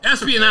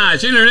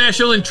Espionage,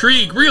 international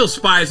intrigue, real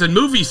spies, and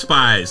movie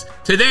spies.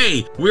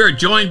 Today, we are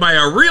joined by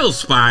a real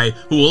spy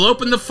who will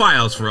open the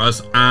files for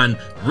us on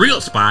Real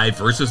Spy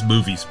versus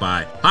Movie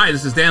Spy. Hi,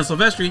 this is Dan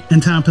Silvestri.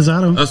 And Tom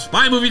Pizzato. Of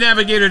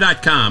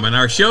SpyMovieNavigator.com and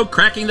our show,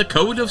 Cracking the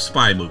Code of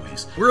Spy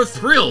Movies. We're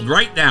thrilled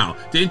right now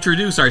to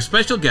introduce our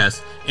special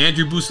guest,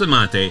 Andrew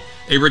Bustamante,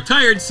 a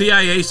retired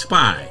CIA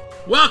spy.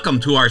 Welcome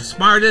to our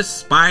smartest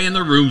spy in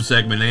the room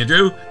segment,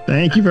 Andrew.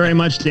 Thank you very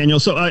much, Daniel.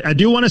 So I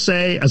do want to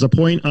say, as a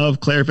point of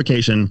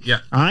clarification,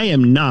 I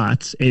am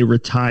not a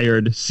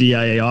retired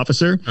CIA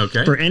officer.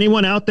 Okay. For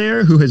anyone out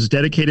there who has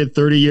dedicated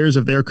 30 years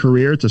of their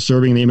career to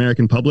serving the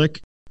American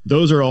public,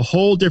 those are a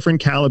whole different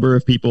caliber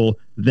of people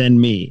than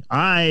me.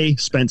 I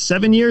spent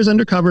 7 years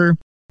undercover,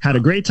 had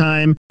a great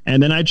time,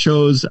 and then I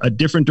chose a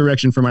different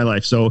direction for my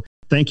life. So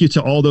thank you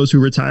to all those who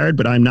retired,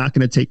 but I'm not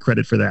going to take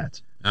credit for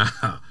that.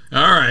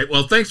 All right.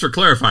 Well, thanks for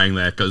clarifying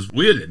that, because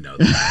we didn't know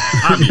that.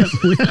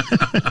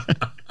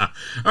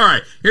 All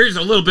right. Here's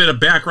a little bit of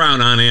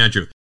background on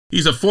Andrew.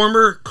 He's a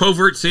former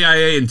covert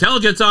CIA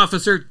intelligence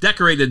officer,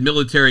 decorated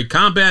military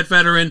combat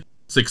veteran,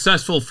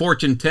 successful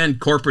Fortune 10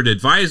 corporate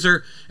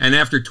advisor, and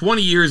after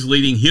 20 years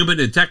leading human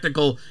and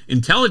technical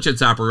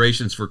intelligence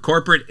operations for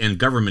corporate and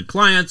government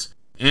clients,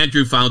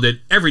 Andrew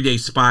founded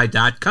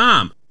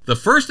EverydaySpy.com, the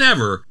first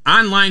ever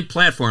online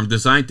platform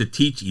designed to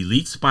teach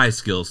elite spy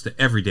skills to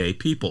everyday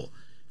people.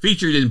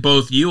 Featured in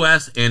both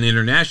U.S. and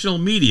international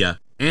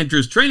media,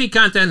 Andrew's training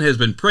content has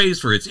been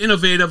praised for its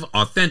innovative,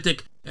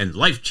 authentic, and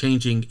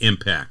life-changing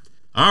impact.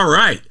 All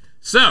right,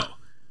 so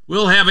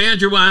we'll have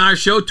Andrew on our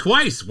show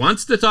twice,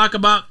 once to talk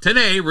about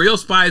today, Real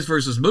Spies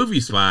versus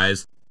Movie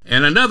Spies,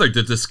 and another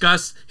to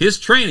discuss his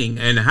training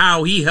and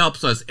how he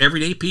helps us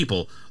everyday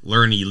people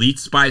learn elite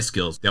spy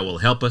skills that will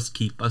help us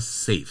keep us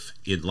safe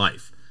in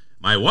life.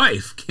 My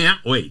wife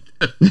can't wait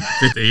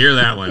to hear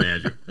that one,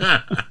 Andrew.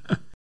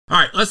 All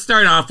right, let's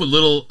start off with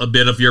a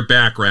bit of your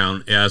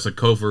background as a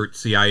covert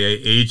CIA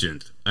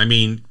agent. I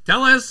mean,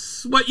 tell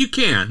us what you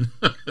can,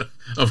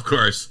 of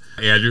course,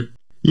 Andrew.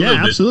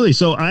 Yeah, absolutely.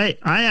 So I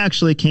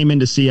actually came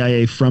into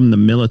CIA from the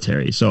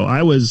military. So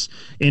I was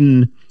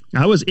in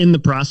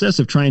the process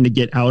of trying to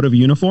get out of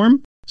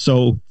uniform.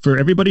 So for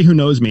everybody who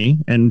knows me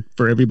and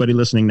for everybody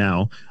listening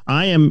now,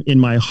 I am in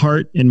my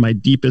heart, in my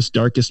deepest,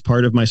 darkest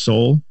part of my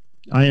soul,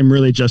 I am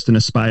really just an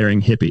aspiring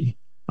hippie.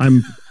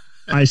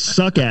 I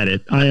suck at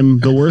it. I am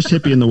the worst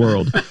hippie in the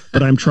world,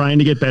 but I'm trying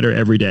to get better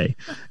every day.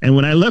 And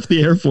when I left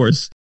the Air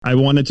Force, I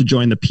wanted to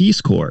join the Peace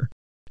Corps.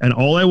 And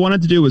all I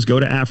wanted to do was go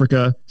to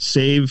Africa,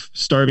 save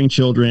starving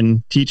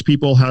children, teach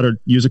people how to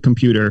use a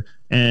computer,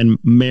 and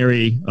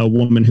marry a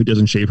woman who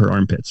doesn't shave her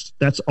armpits.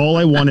 That's all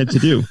I wanted to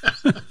do.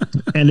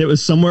 And it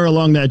was somewhere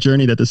along that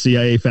journey that the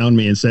CIA found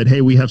me and said,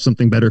 "Hey, we have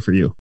something better for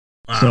you."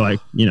 Wow. So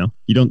you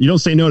don't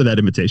say no to that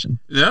invitation.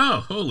 No,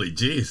 holy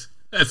jeez.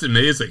 That's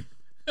amazing.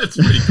 That's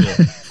pretty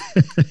cool.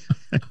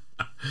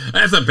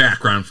 That's a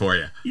background for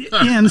you.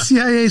 Yeah, and the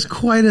CIA is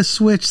quite a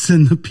switch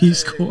than the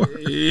Peace Corps.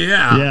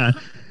 Yeah.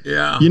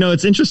 You know,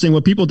 it's interesting.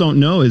 What people don't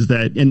know is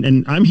that,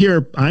 and I'm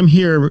here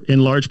in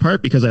large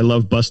part because I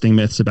love busting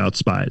myths about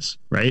spies,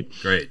 right?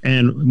 Great.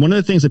 And one of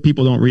the things that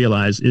people don't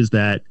realize is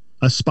that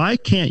a spy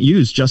can't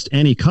use just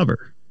any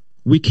cover.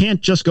 We can't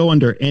just go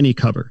under any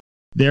cover.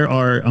 There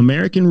are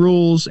American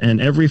rules,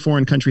 and every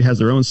foreign country has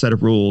their own set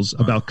of rules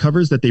about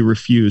covers that they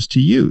refuse to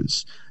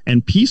use.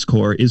 And Peace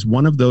Corps is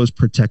one of those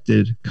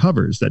protected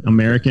covers that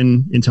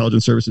American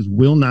intelligence services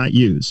will not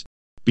use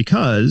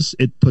because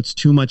it puts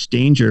too much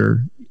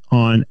danger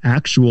on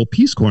actual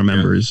Peace Corps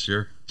members. Yeah,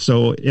 sure.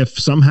 So if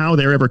somehow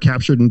they're ever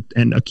captured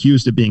and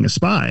accused of being a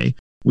spy,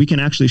 we can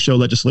actually show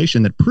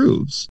legislation that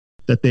proves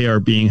that they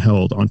are being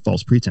held on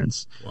false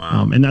pretense.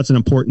 Wow. And that's an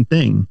important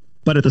thing.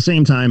 But at the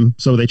same time,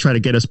 so they try to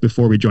get us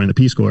before we join the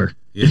Peace Corps.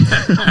 Yeah.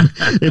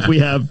 If we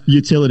have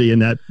utility in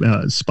that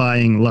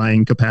spying,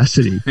 lying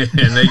capacity.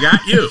 And they got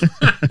you.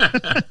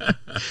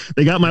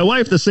 They got my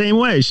wife the same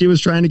way. She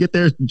was trying to get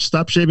there,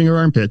 stop shaving her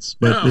armpits,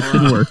 but it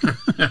didn't work.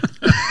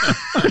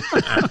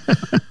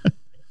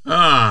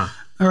 All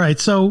right.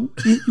 So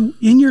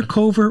in your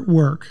covert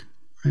work,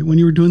 right, when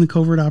you were doing the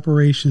covert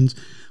operations,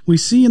 we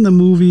see in the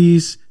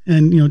movies,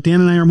 and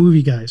Dan and I are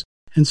movie guys.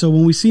 And so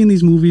when we see in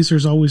these movies,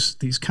 there's always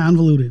these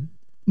convoluted,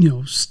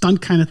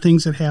 stunt kind of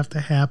things that have to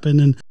happen,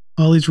 and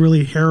all these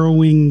really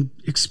harrowing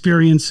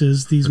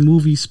experiences these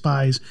movie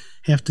spies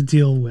have to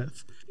deal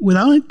with.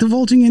 Without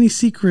divulging any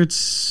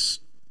secrets,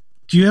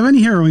 do you have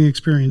any harrowing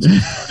experiences?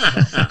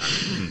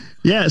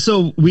 Yeah,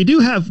 so we do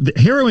have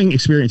harrowing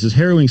experiences.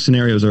 Harrowing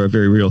scenarios are a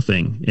very real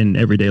thing in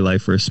everyday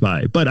life for a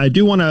spy. But I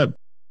do want to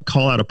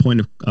call out a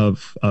point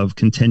of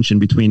contention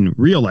between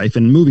real life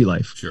and movie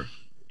life. Sure.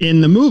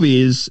 In the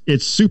movies,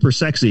 it's super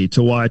sexy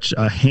to watch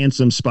a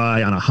handsome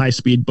spy on a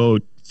high-speed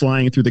boat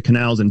flying through the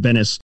canals in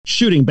Venice,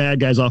 shooting bad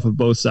guys off of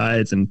both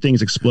sides and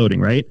things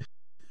exploding, right?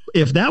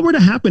 If that were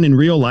to happen in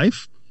real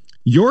life,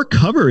 your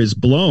cover is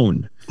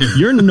blown.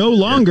 You're no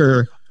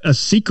longer a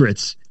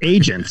secrets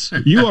agent.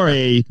 You are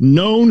a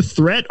known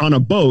threat on a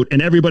boat,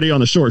 and everybody on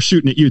the shore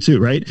shooting at you too,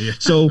 right? Yeah.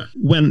 So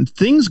when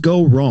things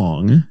go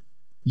wrong,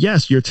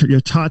 yes, you're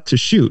taught to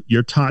shoot,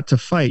 you're taught to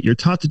fight, you're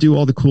taught to do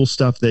all the cool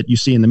stuff that you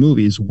see in the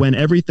movies when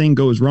everything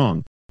goes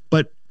wrong.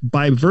 But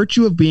by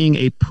virtue of being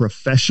a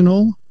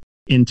professional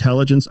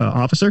intelligence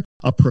officer,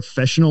 a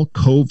professional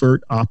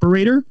covert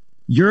operator,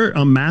 you're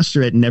a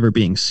master at never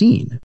being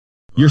seen.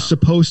 You're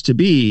supposed to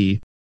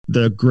be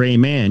the gray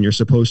man. You're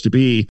supposed to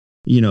be,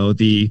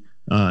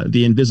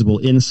 the invisible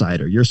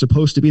insider. You're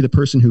supposed to be the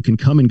person who can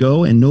come and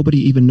go and nobody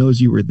even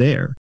knows you were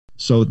there.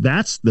 So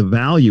that's the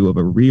value of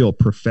a real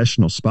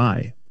professional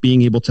spy,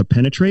 being able to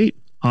penetrate,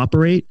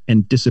 operate,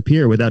 and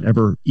disappear without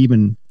ever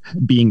even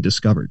being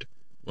discovered.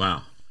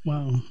 Wow.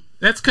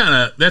 That's kind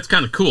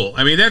of cool.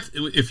 I mean, that's,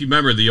 if you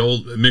remember the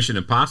old Mission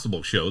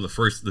Impossible show, the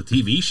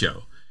TV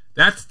show,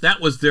 that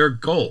was their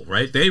goal,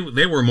 right? They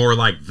were more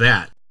like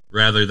that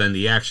rather than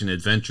the action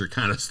adventure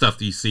kind of stuff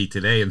that you see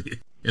today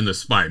in the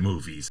spy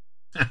movies.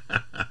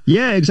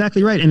 Yeah,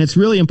 exactly right. And it's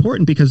really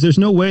important because there's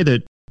no way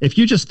that, if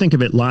you just think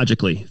of it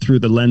logically through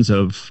the lens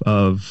of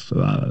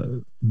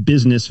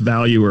business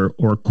value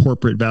or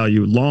corporate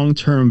value,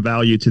 long-term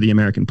value to the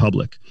American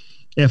public,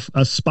 if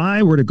a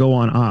spy were to go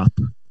on op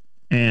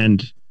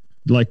and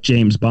like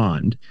James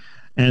Bond,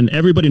 and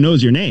everybody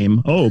knows your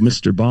name, oh,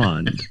 Mr.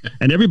 Bond,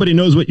 and everybody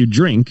knows what you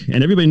drink,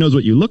 and everybody knows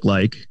what you look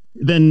like,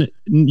 then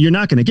you're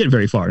not going to get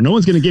very far. No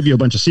one's going to give you a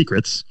bunch of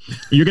secrets.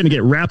 You're going to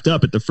get wrapped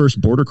up at the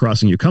first border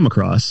crossing you come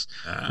across,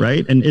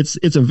 right? And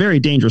it's a very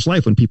dangerous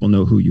life when people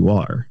know who you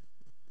are.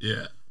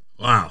 Yeah.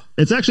 Wow.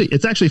 It's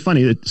actually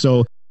funny that,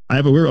 so I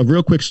have a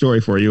real quick story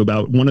for you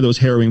about one of those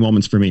harrowing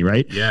moments for me,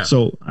 right? Yeah.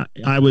 So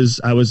I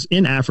was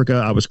in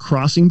Africa. I was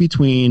crossing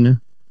between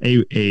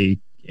a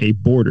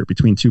border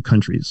between two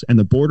countries, and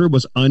the border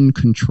was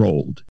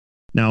uncontrolled.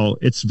 Now,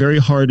 it's very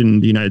hard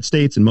in the United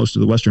States and most of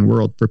the Western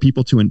world for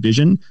people to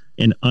envision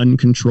an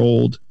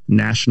uncontrolled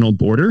national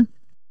border.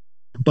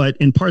 But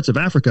in parts of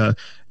Africa,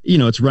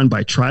 it's run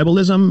by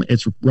tribalism.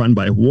 It's run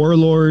by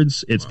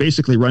warlords. It's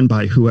basically run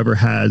by whoever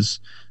has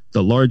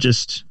the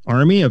largest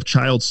army of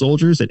child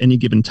soldiers at any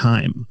given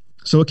time.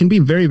 So it can be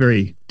very,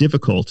 very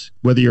difficult,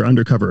 whether you're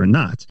undercover or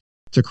not,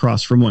 to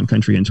cross from one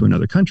country into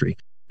another country.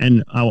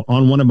 And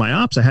on one of my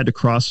ops, I had to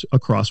cross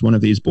across one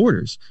of these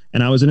borders.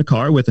 And I was in a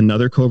car with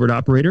another covert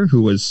operator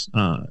who was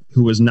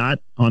not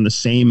on the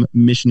same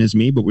mission as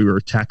me, but we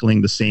were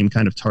tackling the same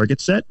kind of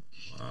target set.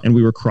 Wow. And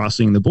we were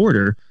crossing the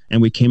border,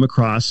 and we came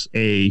across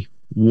a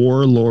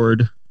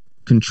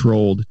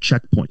warlord-controlled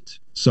checkpoint.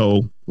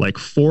 So like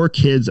 4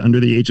 kids under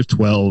the age of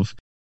 12,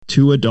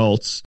 2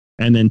 adults,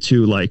 and then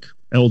 2 like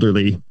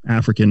elderly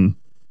African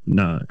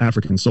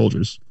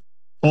soldiers,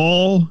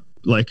 all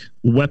like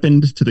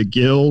weaponed to the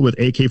gill with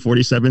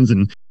AK-47s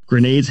and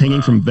grenades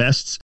hanging from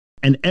vests,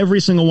 and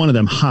every single one of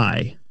them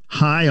high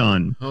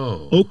on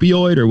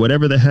opioid or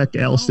whatever the heck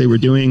else they were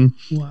doing.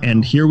 Wow.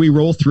 And here we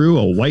roll through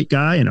a white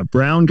guy and a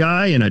brown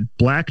guy and a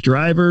black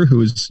driver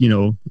who's,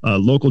 a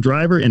local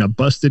driver in a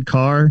busted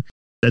car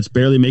that's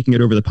barely making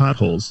it over the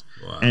potholes.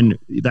 Wow. And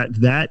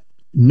that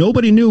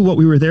nobody knew what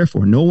we were there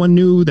for. No one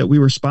knew that we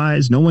were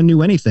spies. No one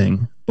knew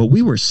anything, but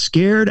we were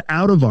scared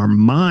out of our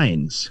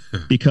minds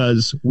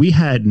because we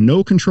had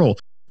no control.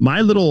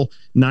 My little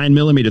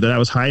 9mm that I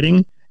was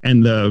hiding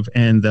and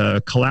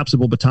the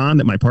collapsible baton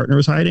that my partner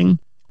was hiding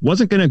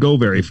wasn't going to go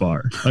very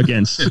far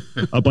against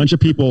a bunch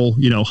of people,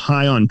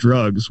 high on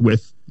drugs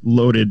with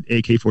loaded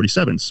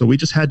AK-47s. So we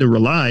just had to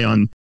rely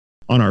on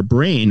our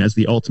brain as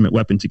the ultimate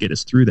weapon to get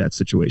us through that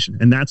situation.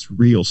 And that's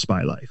real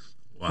spy life.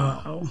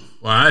 Wow,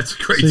 that's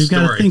a great story. So you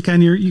got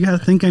to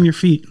think on your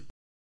feet,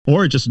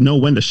 or just know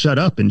when to shut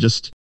up and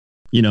just,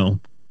 you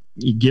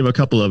give a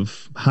couple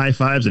of high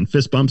fives and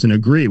fist bumps and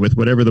agree with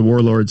whatever the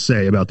warlords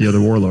say about the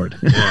other warlord.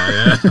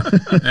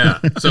 Yeah.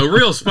 So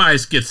real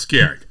spies get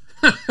scared.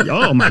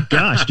 Oh my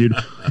gosh, dude.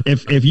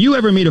 If you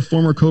ever meet a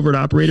former covert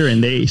operator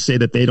and they say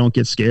that they don't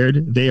get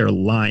scared, they are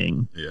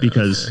lying,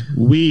 because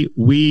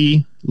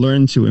we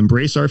learn to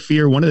embrace our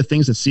fear. One of the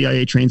things that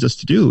CIA trains us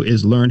to do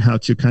is learn how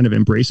to kind of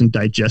embrace and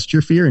digest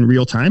your fear in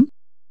real time,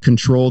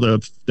 control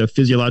the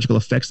physiological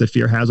effects that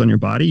fear has on your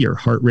body, your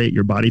heart rate,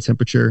 your body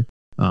temperature,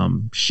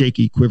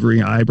 shaky,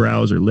 quivering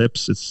eyebrows or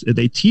lips.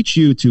 They teach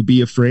you to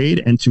be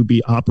afraid and to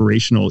be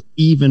operational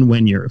even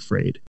when you're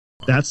afraid.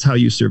 That's how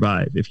you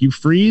survive. If you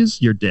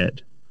freeze, you're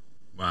dead.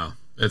 Wow,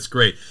 that's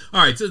great.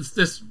 All right, so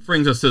this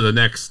brings us to the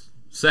next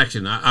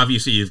section.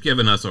 Obviously, you've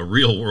given us a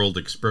real-world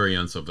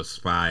experience of a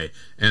spy,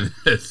 and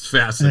it's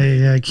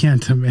fascinating. I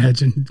can't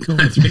imagine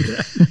going through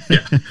that.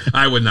 Yeah,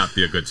 I would not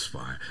be a good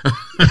spy.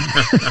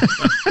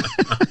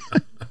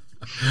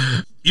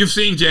 You've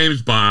seen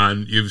James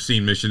Bond, you've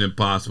seen Mission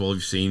Impossible,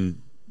 you've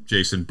seen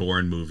Jason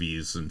Bourne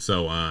movies, and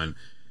so on,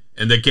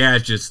 and the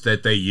gadgets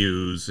that they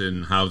use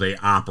and how they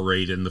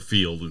operate in the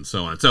field and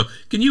so on. So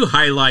can you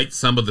highlight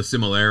some of the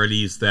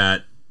similarities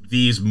that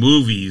these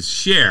movies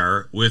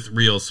share with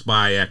real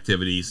spy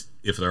activities,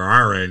 if there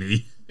are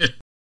any?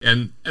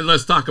 and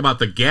let's talk about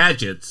the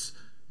gadgets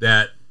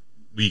that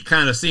we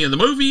kind of see in the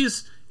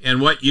movies and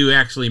what you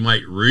actually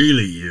might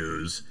really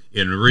use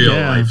in real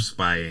life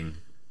spying.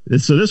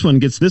 So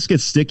this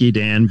gets sticky,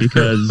 Dan,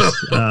 because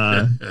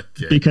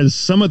because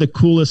some of the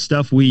coolest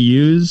stuff we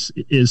use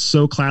is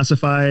so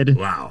classified.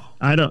 Wow.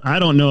 I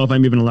don't know if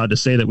I'm even allowed to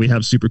say that we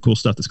have super cool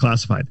stuff that's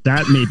classified.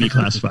 That may be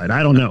classified.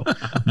 I don't know.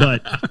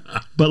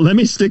 But let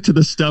me stick to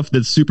the stuff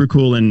that's super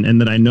cool and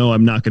that I know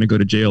I'm not going to go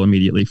to jail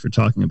immediately for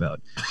talking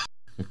about.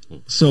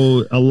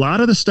 So a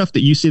lot of the stuff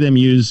that you see them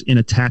use in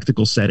a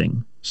tactical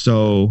setting.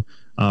 So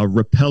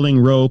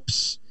rappelling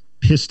ropes,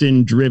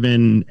 piston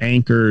driven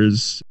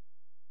anchors,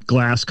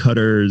 glass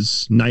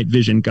cutters, night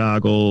vision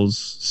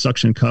goggles,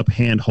 suction cup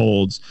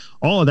handholds,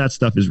 all of that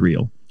stuff is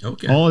real.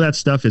 Okay. All of that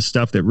stuff is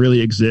stuff that really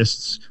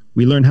exists.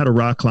 We learned how to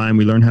rock climb.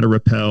 We learned how to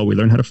rappel. We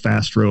learned how to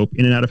fast rope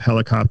in and out of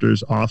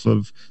helicopters, off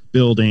of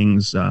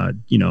buildings.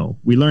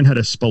 We learned how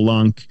to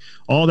spelunk.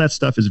 All that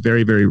stuff is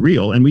very, very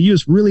real. And we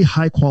use really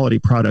high quality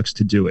products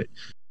to do it.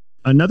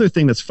 Another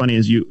thing that's funny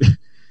is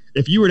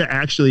if you were to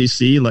actually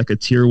see like a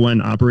tier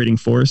 1 operating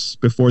force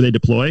before they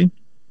deploy,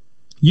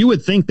 you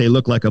would think they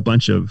look like a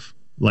bunch of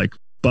like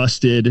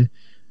busted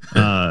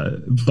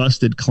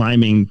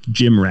climbing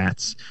gym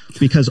rats,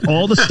 because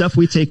all the stuff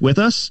we take with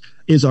us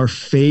is our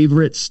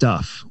favorite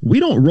stuff. We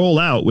don't roll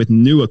out with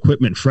new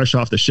equipment fresh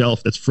off the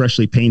shelf that's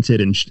freshly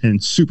painted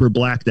and super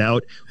blacked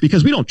out,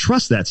 because we don't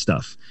trust that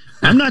stuff.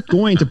 I'm not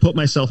going to put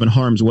myself in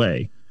harm's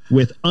way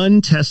with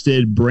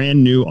untested,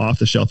 brand new off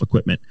the shelf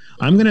equipment.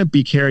 I'm going to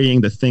be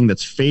carrying the thing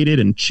that's faded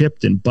and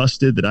chipped and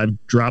busted that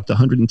I've dropped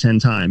 110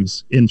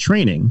 times in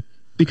training,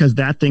 because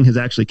that thing has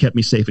actually kept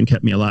me safe and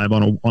kept me alive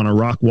on a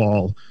rock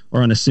wall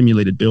or on a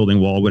simulated building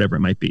wall, whatever it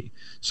might be.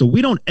 So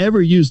we don't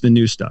ever use the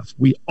new stuff.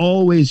 We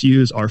always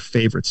use our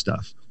favorite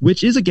stuff,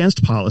 which is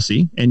against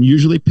policy and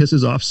usually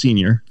pisses off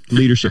senior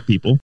leadership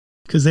people.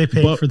 Because they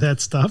pay for that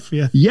stuff.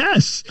 Yeah.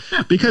 Yes,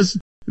 because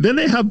then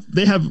they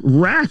have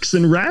racks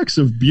and racks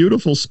of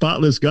beautiful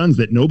spotless guns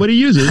that nobody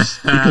uses,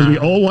 because we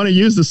all want to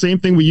use the same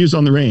thing we use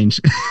on the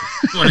range.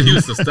 You want to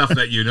use the stuff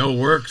that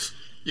works.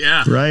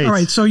 Yeah. Right. All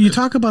right. So you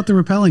talk about the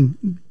rappelling.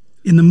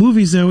 In the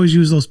movies, they always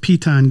use those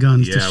piton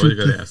guns to shoot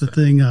the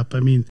thing up.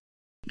 I mean,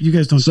 you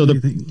guys don't do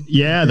anything.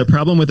 Yeah. The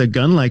problem with a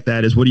gun like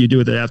that is, what do you do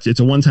with it after? It's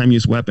a one-time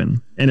use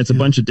weapon, and it's a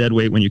bunch of dead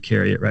weight when you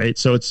carry it, right?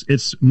 So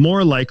it's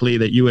more likely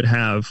that you would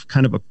have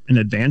kind of an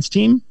advanced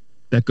team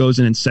that goes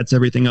in and sets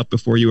everything up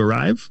before you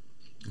arrive.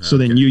 So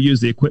then you use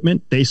the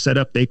equipment, they set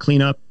up, they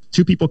clean up.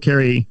 2 people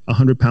carry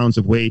 100 pounds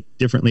of weight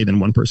differently than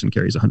 1 person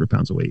carries 100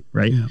 pounds of weight,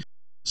 right? Yeah.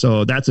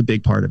 So that's a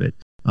big part of it.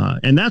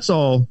 And that's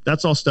all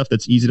stuff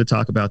that's easy to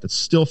talk about, that's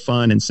still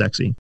fun and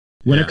sexy.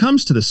 When it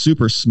comes to the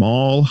super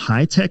small,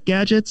 high-tech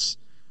gadgets,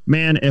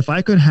 man, if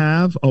I could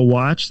have a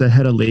watch that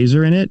had a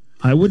laser in it,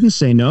 I wouldn't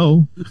say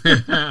no.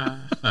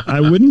 I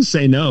wouldn't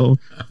say no,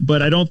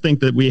 but I don't think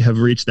that we have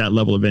reached that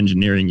level of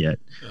engineering yet.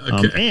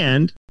 Okay.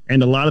 And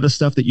a lot of the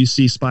stuff that you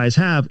see spies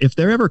have, if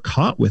they're ever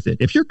caught with it,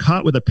 if you're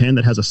caught with a pen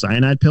that has a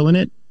cyanide pill in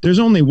it, there's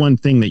only one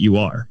thing that you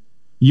are.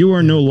 You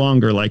are no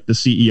longer like the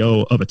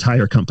CEO of a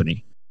tire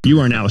company. You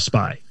are now a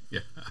spy. Yeah.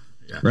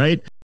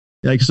 Right?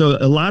 Like, so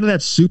a lot of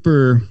that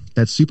super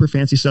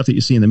fancy stuff that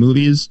you see in the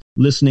movies,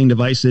 listening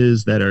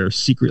devices that are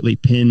secretly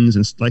pins,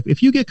 and like,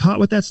 if you get caught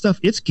with that stuff,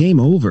 it's game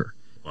over.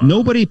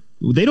 Wow.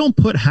 They don't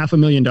put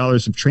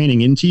 $500,000 of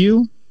training into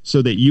you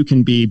so that you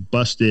can be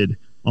busted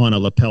on a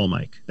lapel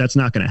mic. That's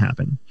not going to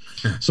happen.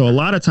 So a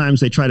lot of times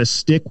they try to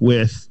stick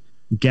with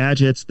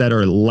gadgets that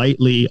are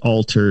lightly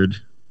altered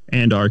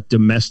and are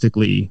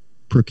domestically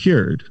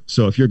procured.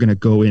 So if you're going to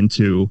go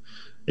into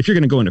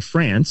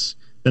France,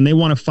 then they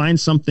want to find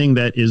something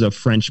that is a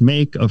French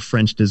make, of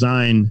French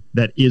design,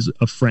 that is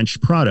a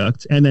French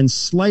product, and then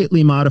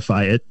slightly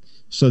modify it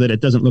so that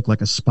it doesn't look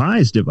like a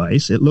spy's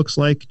device. It looks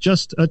like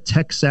just a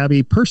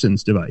tech-savvy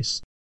person's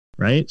device,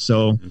 right?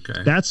 So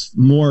that's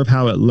more of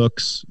how it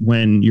looks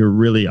when you're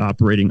really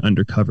operating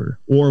undercover,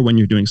 or when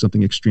you're doing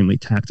something extremely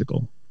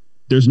tactical.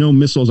 There's no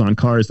missiles on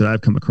cars that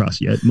I've come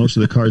across yet. Most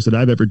of the cars that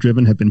I've ever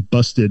driven have been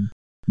busted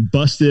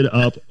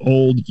up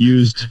old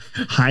used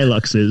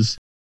Hiluxes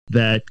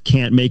that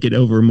can't make it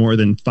over more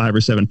than 5 or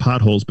 7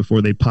 potholes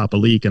before they pop a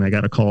leak, and I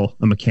got to call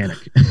a mechanic.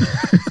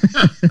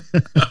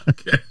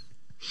 Okay.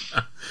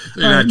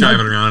 So you're not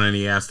driving around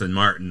any Aston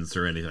Martins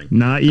or anything?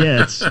 Not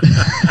yet.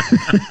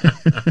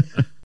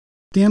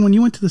 Dan, when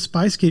you went to the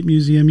Spyscape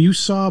Museum, you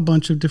saw a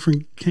bunch of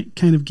different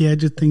kind of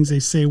gadget things they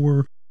say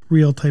were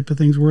real type of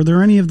things. Were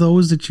there any of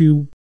those that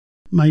you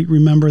might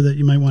remember that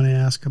you might want to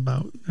ask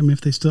about? I mean,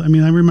 if they still, I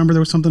remember there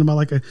was something about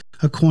like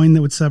a coin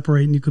that would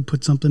separate and you could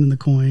put something in the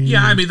coin.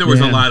 Yeah, I mean, there was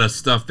a lot of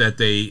stuff that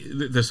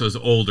this was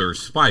older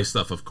spy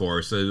stuff, of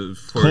course.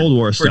 For Cold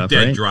War stuff,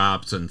 dead right?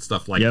 drops and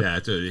stuff like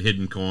that,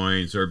 hidden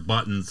coins or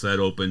buttons that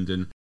opened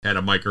and had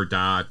a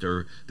microdot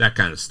or that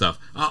kind of stuff.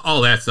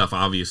 All that stuff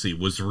obviously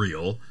was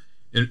real.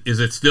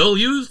 Is it still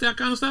used, that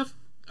kind of stuff?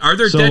 Are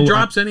there dead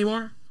drops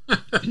anymore?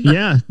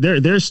 Yeah,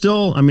 there's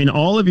still,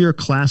 all of your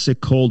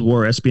classic Cold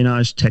War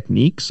espionage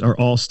techniques are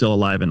all still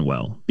alive and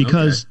well,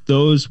 because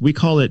those, we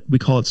call it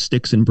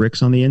sticks and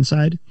bricks on the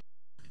inside.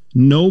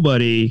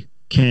 Nobody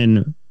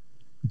can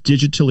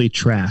digitally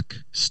track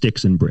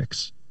sticks and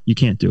bricks. You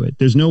can't do it.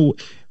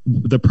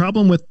 The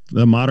problem with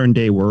the modern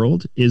day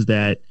world is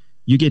that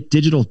you get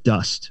digital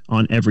dust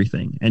on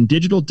everything. And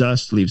digital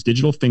dust leaves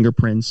digital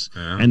fingerprints.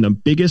 Yeah. And the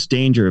biggest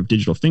danger of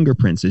digital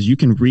fingerprints is you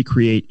can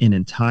recreate an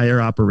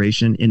entire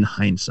operation in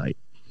hindsight.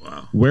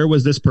 Wow. Where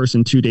was this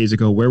person 2 days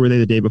ago? Where were they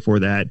the day before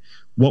that?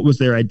 What was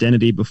their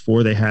identity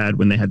before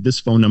when they had this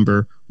phone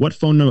number? What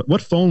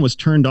phone was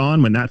turned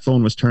on when that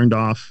phone was turned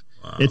off?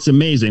 Wow. It's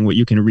amazing what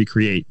you can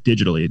recreate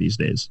digitally these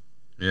days.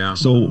 Yeah.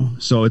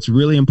 So it's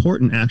really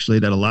important, actually,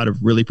 that a lot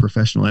of really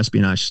professional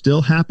espionage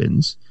still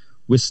happens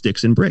with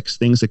sticks and bricks,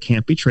 things that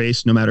can't be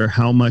traced, no matter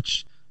how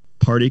much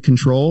party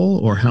control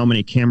or how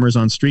many cameras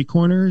on street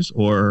corners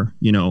or,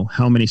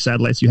 how many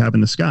satellites you have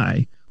in the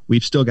sky.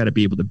 We've still got to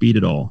be able to beat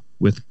it all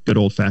with good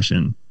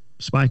old-fashioned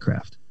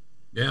spycraft.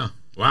 Yeah.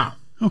 Wow.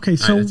 Okay,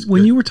 so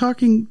when you were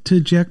talking to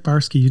Jack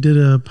Barsky, you did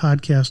a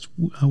podcast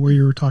where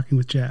you were talking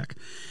with Jack,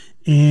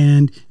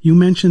 and you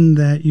mentioned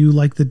that you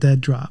like the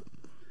Dead Drop,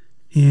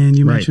 and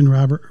you mentioned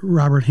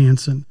Robert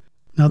Hansen.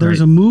 Now,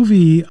 there's a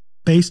movie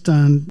based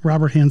on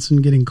Robert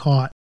Hansen getting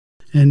caught,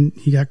 and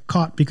he got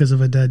caught because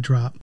of a dead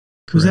drop.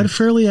 Correct. Was that a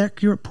fairly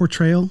accurate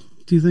portrayal,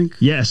 do you think?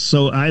 Yes,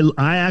 so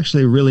I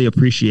actually really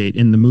appreciate,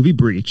 in the movie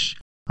Breach,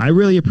 I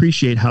really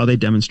appreciate how they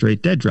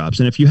demonstrate dead drops.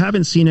 And if you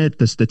haven't seen it,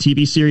 the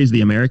TV series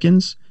The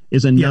Americans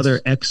is another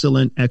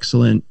excellent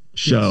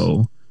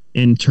show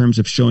in terms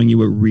of showing you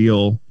what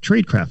real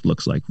tradecraft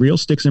looks like, real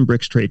sticks and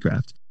bricks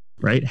tradecraft,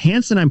 right?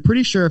 Hansen, I'm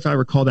pretty sure, if I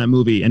recall that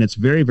movie, and it's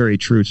very, very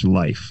true to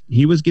life,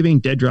 he was giving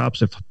dead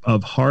drops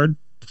of hard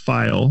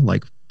file,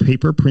 like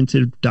paper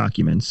printed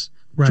documents,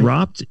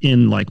 dropped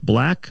in like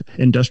black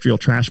industrial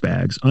trash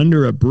bags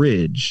under a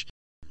bridge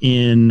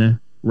in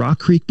Rock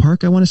Creek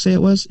Park, I want to say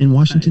it was, in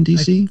Washington,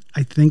 D.C.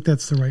 I think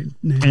that's the right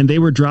name. And they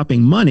were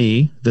dropping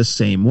money the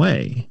same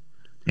way.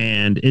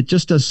 And it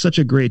just does such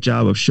a great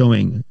job of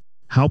showing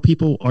how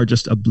people are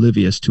just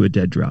oblivious to a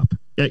dead drop.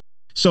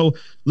 So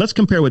let's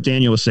compare what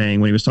Daniel was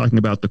saying when he was talking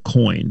about the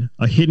coin,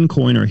 a hidden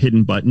coin or a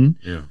hidden button.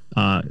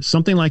 Yeah.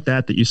 Something like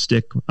that you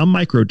stick a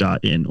micro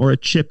dot in or a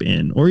chip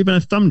in or even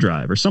a thumb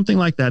drive or something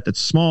like that that's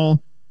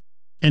small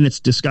and it's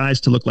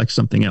disguised to look like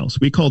something else.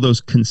 We call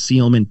those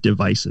concealment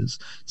devices,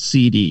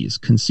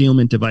 CDs.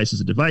 Concealment device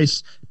is a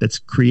device that's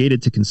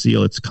created to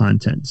conceal its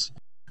contents.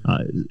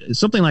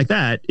 Something like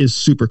that is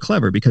super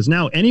clever because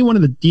now any one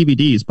of the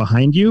DVDs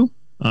behind you,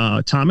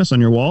 Thomas,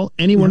 on your wall,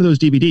 any one of those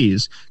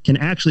DVDs can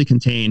actually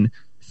contain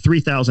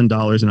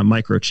 $3,000 in a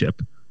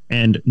microchip.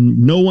 And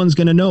no one's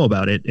going to know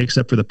about it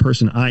except for the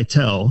person I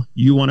tell,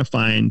 you want to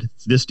find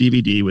this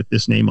DVD with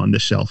this name on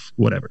this shelf,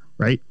 whatever,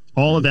 right?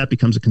 All of that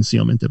becomes a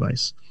concealment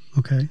device.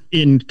 Okay.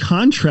 In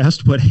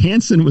contrast, what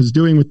Hansen was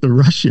doing with the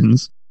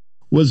Russians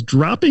was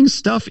dropping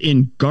stuff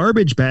in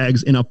garbage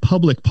bags in a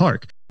public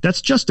park. That's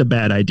just a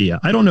bad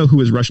idea. I don't know who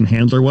his Russian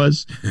handler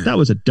was. That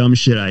was a dumb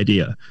shit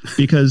idea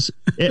because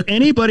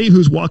anybody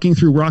who's walking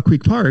through Rock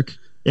Creek Park,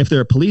 if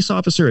they're a police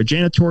officer, a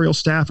janitorial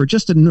staff, or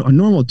just a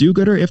normal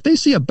do-gooder, if they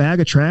see a bag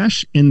of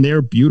trash in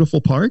their beautiful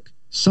park,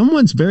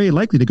 someone's very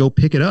likely to go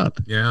pick it up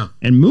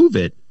and move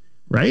it,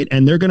 right?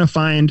 And they're going to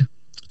find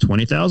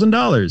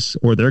 $20,000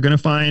 or they're going to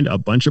find a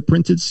bunch of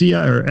printed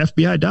CIA or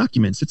FBI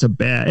documents. It's a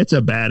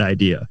bad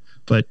idea.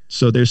 But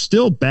so there's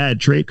still bad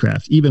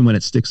tradecraft, even when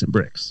it sticks and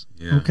bricks.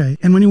 Yeah. Okay.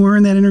 And when you were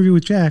in that interview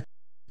with Jack,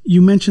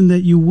 you mentioned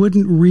that you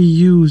wouldn't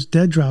reuse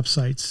dead drop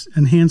sites,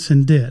 and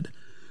Hansen did.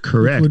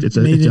 Correct. It's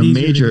a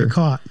major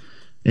caught.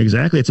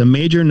 Exactly. It's a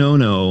major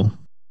no-no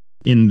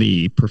in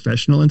the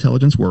professional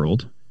intelligence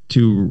world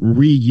to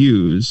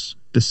reuse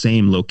the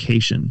same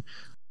location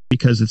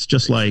because it's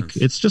just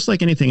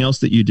like anything else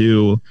that you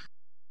do.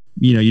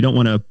 You don't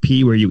want to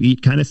pee where you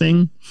eat kind of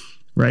thing,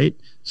 right?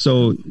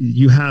 So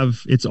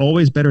it's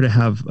always better to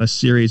have a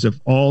series of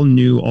all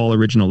new, all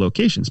original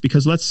locations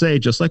because let's say,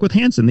 just like with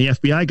Hansen, the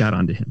FBI got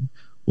onto him.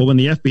 Well, when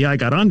the FBI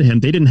got onto him,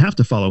 they didn't have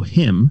to follow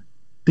him.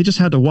 They just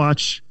had to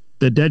watch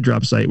the dead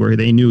drop site where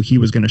they knew he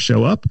was going to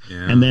show up.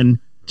 Yeah. And then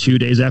 2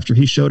 days after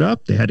he showed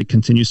up, they had to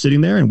continue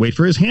sitting there and wait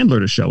for his handler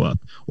to show up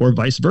or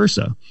vice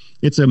versa.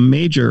 It's a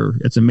major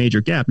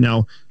gap.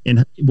 Now,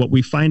 in what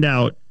we find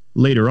out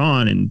later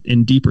on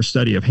in deeper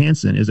study of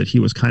Hansen is that he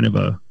was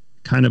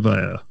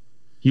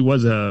he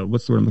was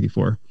what's the word I'm looking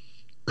for?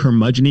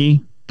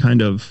 Curmudgeon-y,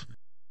 kind of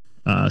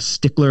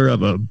stickler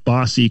of a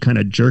bossy kind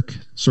of jerk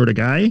sort of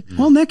guy.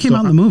 Well, and that came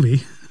out in the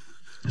movie.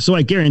 So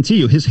I guarantee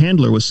you his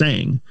handler was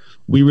saying,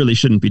 we really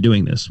shouldn't be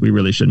doing this. We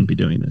really shouldn't be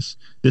doing this.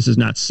 This is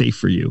not safe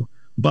for you.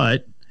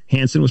 But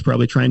Hansen was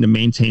probably trying to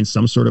maintain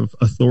some sort of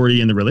authority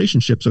in the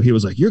relationship. So he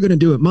was like, you're going to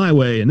do it my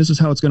way. And this is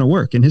how it's going to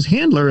work. And his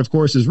handler, of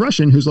course, is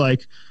Russian, who's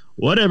like,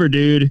 whatever,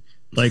 dude.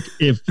 Like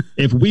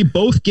if we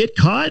both get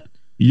caught,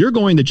 you're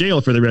going to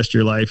jail for the rest of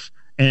your life.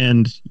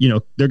 And,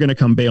 they're going to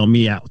come bail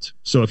me out.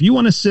 So if you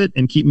want to sit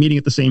and keep meeting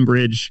at the same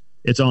bridge,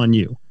 it's on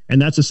you.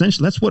 And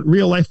that's what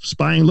real life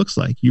spying looks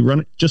like. You run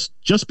it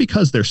just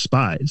because they're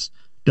spies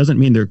doesn't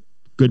mean they're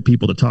good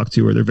people to talk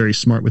to or they're very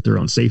smart with their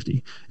own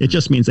safety. It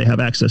just means they have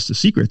access to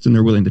secrets and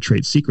they're willing to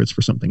trade secrets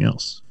for something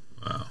else.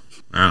 Wow.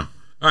 All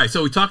right.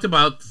 So we talked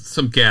about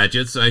some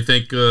gadgets. I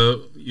think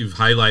you've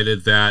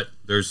highlighted that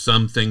there's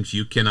some things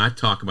you cannot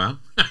talk about.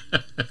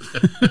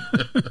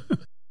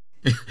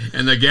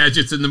 And the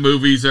gadgets in the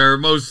movies are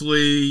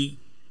mostly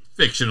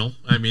fictional.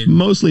 I mean,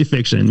 mostly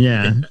fiction.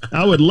 Yeah.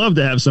 I would love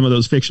to have some of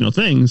those fictional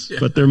things,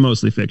 but they're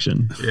mostly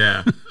fiction.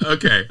 Yeah.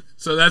 Okay.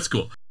 So that's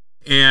cool.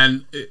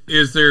 And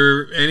are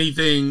there any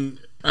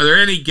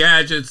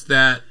gadgets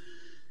that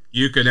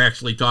you can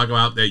actually talk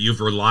about that you've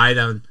relied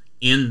on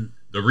in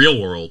the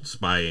real world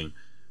spying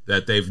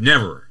that they've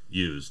never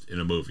used in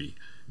a movie?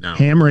 Now,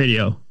 ham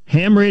radio,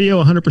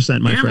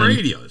 100%, my friend. Ham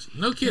radios,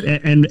 no kidding.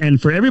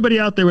 And for everybody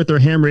out there with their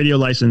ham radio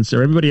license,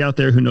 or everybody out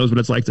there who knows what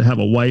it's like to have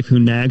a wife who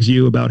nags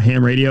you about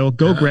ham radio,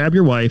 go grab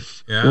your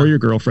wife or your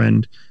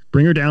girlfriend,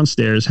 bring her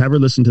downstairs, have her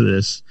listen to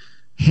this.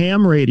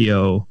 Ham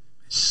radio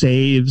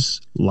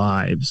saves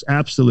lives.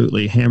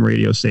 Absolutely, ham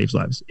radio saves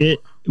lives.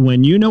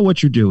 When you know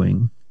what you're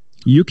doing,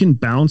 you can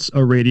bounce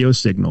a radio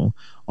signal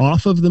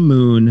off of the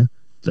moon,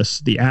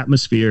 the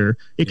atmosphere.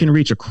 It can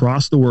reach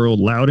across the world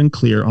loud and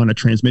clear on a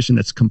transmission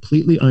that's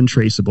completely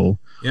untraceable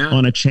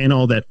on a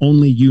channel that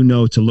only you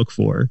know to look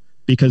for,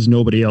 because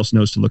nobody else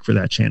knows to look for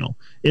that channel.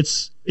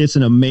 It's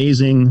an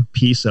amazing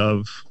piece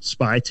of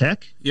spy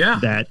tech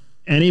that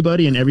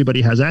anybody and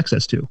everybody has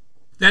access to.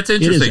 That's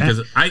interesting,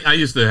 because I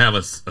used to have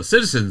a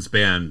Citizens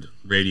Band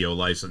radio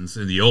license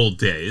in the old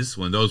days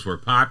when those were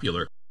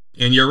popular.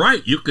 And you're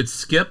right, you could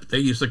skip. They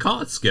used to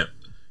call it skip.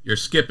 You're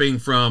skipping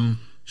from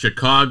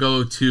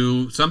Chicago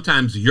to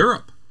sometimes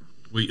Europe.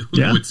 We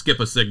would skip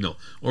a signal,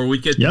 or we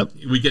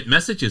get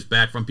messages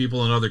back from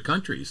people in other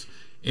countries.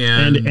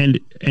 And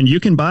you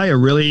can buy a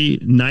really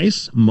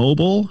nice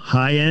mobile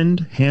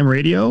high-end ham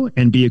radio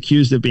and be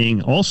accused of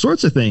being all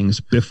sorts of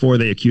things before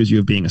they accuse you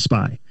of being a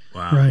spy.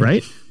 Wow.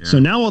 Right? Yeah. So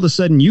now all of a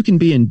sudden you can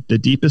be in the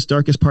deepest,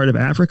 darkest part of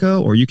Africa,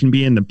 or you can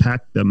be in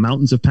the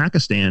mountains of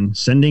Pakistan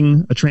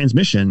sending a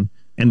transmission,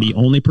 and the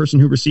only person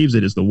who receives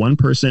it is the one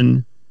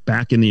person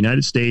back in the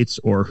United States,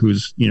 or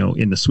who's,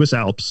 in the Swiss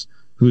Alps,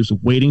 who's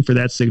waiting for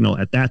that signal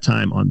at that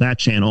time on that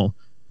channel.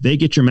 They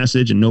get your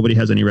message, and nobody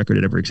has any record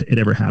it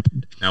ever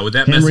happened. Now, would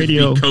that message be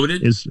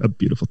coded? Is a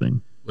beautiful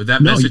thing. Would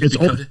that message be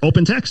coded?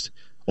 Open text.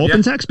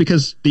 Open text,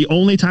 because the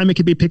only time it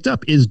could be picked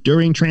up is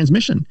during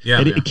transmission.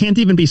 It can't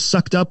even be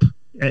sucked up.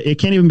 It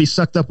can't even be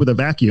sucked up with a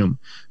vacuum,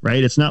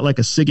 right? It's not like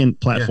a SIGINT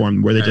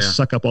platform where they just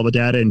suck up all the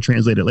data and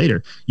translate it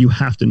later. You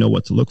have to know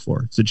what to look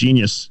for. It's a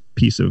genius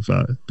piece of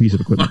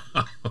equipment.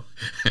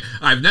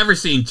 I've never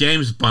seen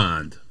James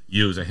Bond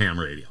use a ham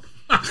radio.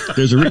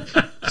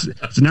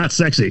 It's not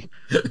sexy.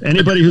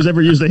 Anybody who's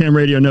ever used a ham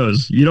radio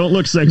knows you don't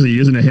look sexy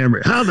using a ham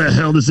radio. How the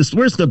hell does this?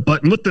 Where's the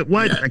button?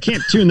 Why? I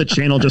can't tune the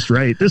channel just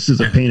right. This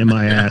is a pain in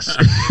my ass.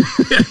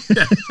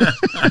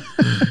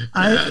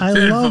 I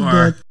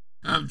love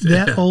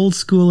that old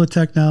school of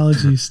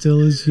technology still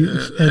is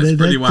used. That's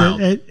pretty wild.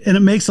 And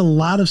it makes a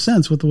lot of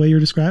sense with the way you're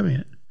describing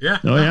it. Yeah.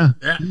 Oh, yeah.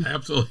 Yeah,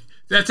 absolutely.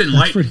 That's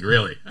enlightening,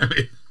 really. I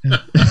mean,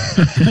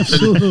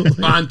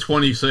 absolutely. Bond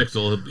 26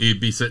 will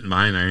be sitting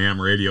behind a ham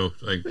radio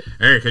saying,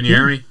 "Hey, can you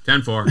hear me?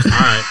 10-4. All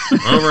right,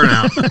 over and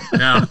out."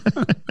 Yeah.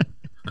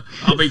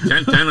 I'll be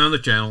 10 on the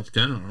channel,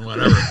 10 or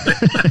whatever.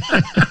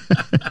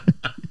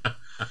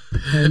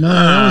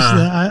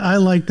 I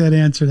like that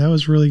answer. That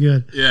was really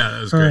good. Yeah,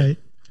 that was great. All right.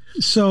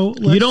 So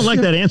you don't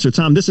like that answer,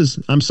 Tom.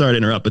 I'm sorry to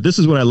interrupt, but this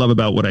is what I love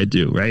about what I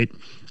do, right?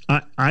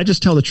 I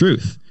just tell the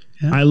truth.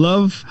 Yeah. I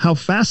love how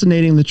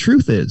fascinating the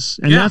truth is.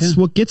 And that's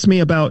what gets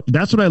me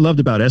that's what I loved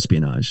about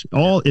espionage.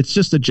 It's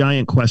just a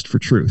giant quest for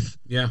truth.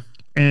 Yeah.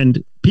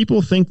 And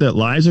people think that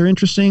lies are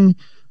interesting.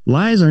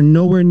 Lies are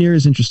nowhere near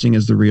as interesting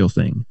as the real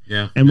thing.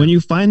 Yeah. And when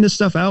you find this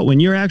stuff out, when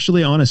you're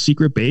actually on a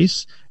secret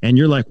base and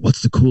you're like,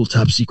 what's the cool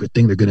top secret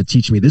thing they're going to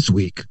teach me this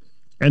week?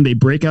 And they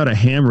break out a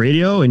ham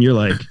radio and you're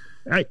like,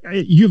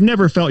 you've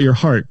never felt your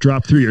heart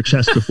drop through your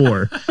chest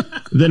before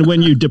than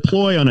when you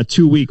deploy on a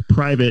 2-week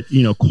private,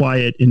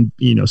 quiet and,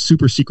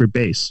 super secret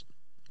base.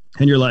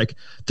 And you're like,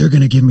 they're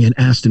going to give me an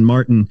Aston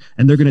Martin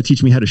and they're going to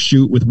teach me how to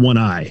shoot with one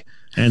eye.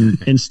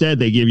 And instead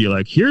they give you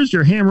like, here's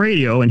your ham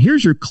radio and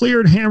here's your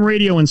cleared ham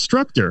radio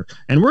instructor.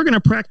 And we're going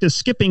to practice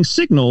skipping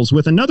signals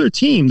with another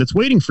team that's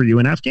waiting for you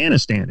in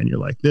Afghanistan. And you're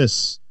like,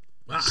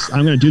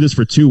 I'm going to do this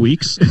for 2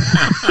 weeks.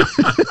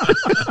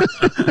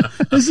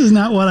 This is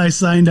not what I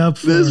signed up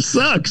for. This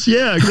sucks.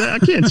 Yeah, I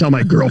can't tell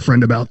my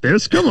girlfriend about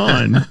this. Come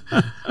on.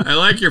 I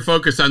like your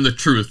focus on the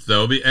truth,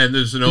 though. And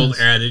there's an old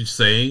adage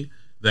saying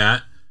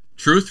that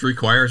truth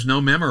requires no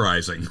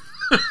memorizing.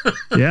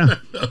 Yeah.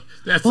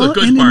 That's the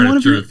good part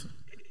of truth.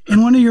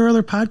 In one of your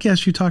other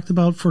podcasts, you talked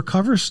about for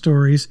cover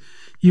stories,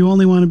 you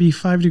only want to be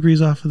 5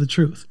 degrees off of the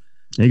truth.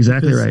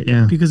 Exactly right.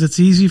 Yeah. Because it's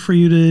easy for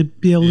you to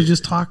be able to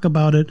just talk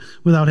about it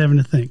without having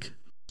to think.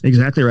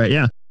 Exactly right.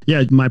 Yeah.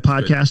 Yeah. My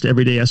podcast,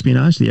 Everyday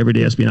Espionage, the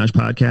Everyday Espionage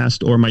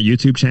podcast, or my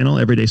YouTube channel,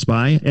 Everyday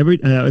Spy. I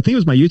think it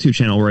was my YouTube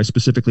channel where I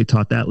specifically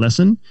taught that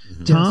lesson,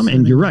 Tom. Yes,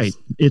 and you're right.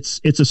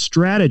 It's a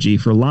strategy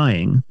for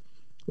lying.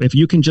 If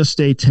you can just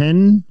stay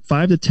 5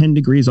 to 10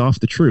 degrees off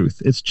the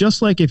truth, it's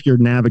just like if you're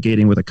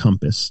navigating with a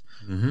compass,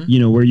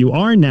 where you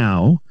are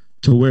now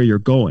to where you're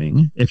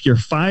going. If you're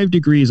 5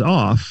 degrees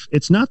off,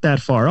 it's not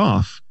that far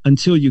off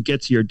until you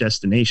get to your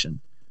destination.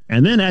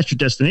 And then at your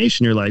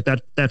destination, you're like,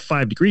 that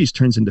 5 degrees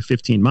turns into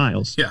 15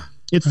 miles. Yeah.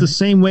 It's the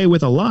same way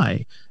with a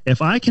lie.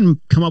 If I can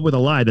come up with a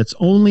lie that's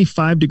only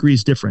 5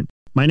 degrees different,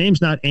 my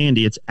name's not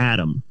Andy, it's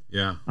Adam.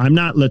 Yeah. I'm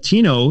not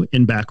Latino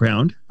in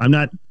background. I'm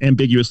not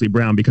ambiguously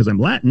brown because I'm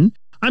Latin.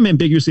 I'm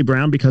ambiguously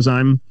brown because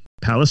I'm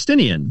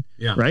Palestinian,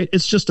 right?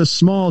 It's just a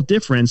small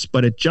difference,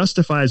 but it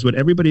justifies what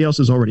everybody else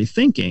is already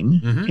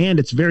thinking. And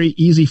it's very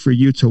easy for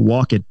you to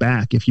walk it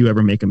back if you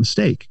ever make a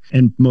mistake.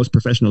 And most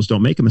professionals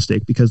don't make a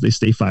mistake because they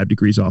stay 5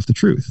 degrees off the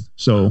truth.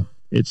 So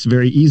it's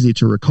very easy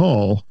to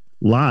recall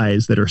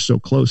lies that are so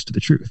close to the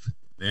truth.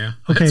 Yeah.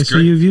 Okay. So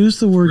you've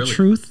used the word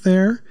truth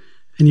there,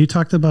 and you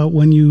talked about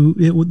when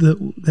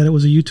that it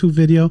was a YouTube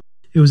video.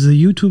 It was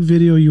the YouTube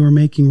video you were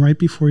making right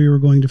before you were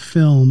going to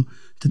film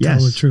to tell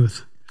the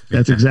truth.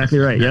 That's exactly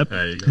right. Yep.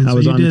 I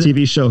was on the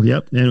TV show.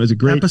 Yep. And it was a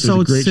great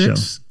show.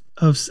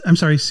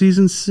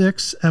 Season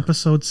 6,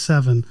 episode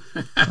 7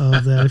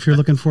 of that. If you're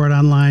looking for it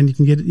online,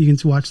 you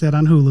can watch that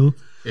on Hulu.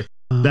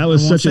 That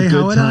was such a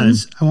good time.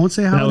 I won't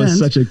say how it ends.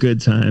 That was such a good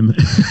time.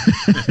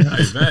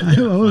 I bet.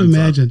 I would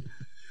imagine.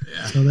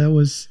 Yeah. So that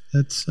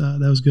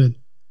was good.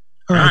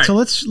 All right. So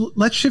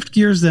let's shift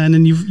gears then.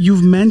 And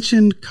you've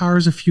mentioned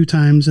cars a few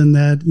times, and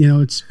that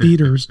it's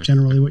speeders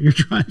generally what you're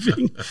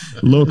driving.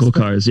 Local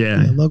cars,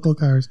 yeah, local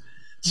cars.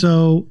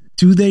 So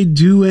do they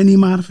do any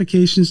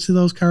modifications to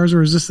those cars,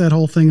 or is this that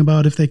whole thing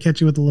about if they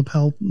catch you with the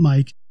lapel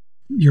mic,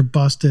 you're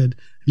busted?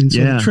 I mean,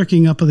 the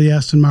tricking up of the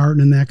Aston Martin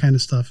and that kind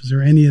of stuff. Is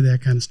there any of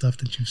that kind of stuff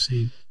that you've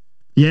seen?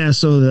 Yeah,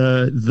 so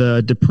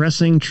the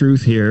depressing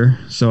truth here,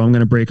 so I'm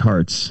going to break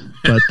hearts,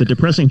 but the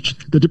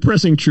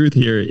depressing truth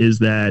here is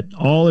that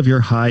all of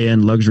your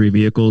high-end luxury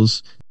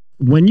vehicles,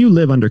 when you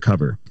live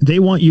undercover, they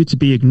want you to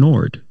be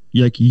ignored.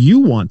 Like, you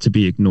want to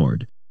be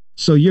ignored.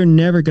 So you're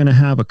never going to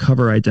have a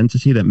cover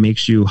identity that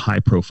makes you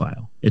high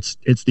profile. It's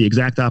the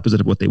exact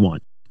opposite of what they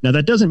want. Now,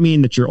 that doesn't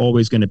mean that you're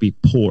always going to be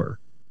poor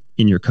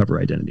in your cover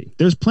identity.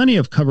 There's plenty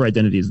of cover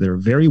identities that are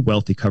very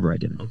wealthy cover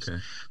identities. Okay.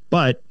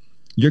 But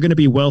you're going to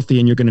be wealthy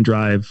and you're going to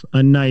drive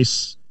a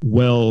nice,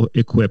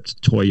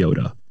 well-equipped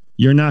Toyota.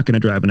 You're not going to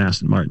drive an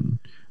Aston Martin,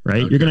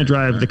 right? You're going to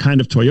drive the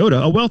kind of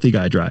Toyota a wealthy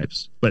guy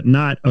drives, but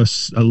not a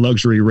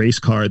luxury race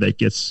car that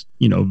gets,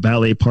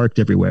 valet parked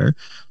everywhere,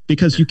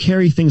 because you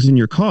carry things in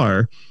your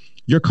car.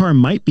 Your car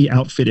might be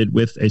outfitted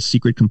with a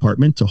secret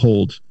compartment to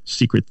hold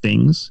secret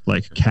things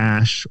like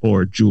cash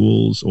or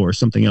jewels or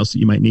something else that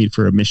you might need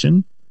for a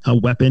mission, a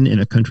weapon in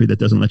a country that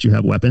doesn't let you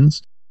have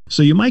weapons.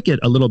 So you might get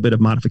a little bit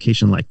of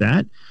modification like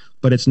that,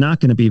 but it's not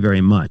going to be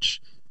very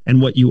much.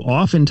 And what you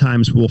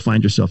oftentimes will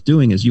find yourself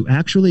doing is you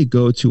actually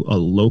go to a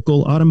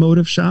local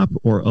automotive shop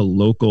or a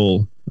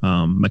local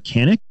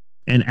mechanic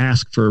and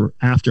ask for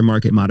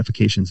aftermarket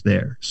modifications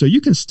there. So you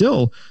can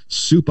still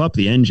soup up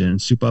the engine,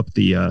 soup up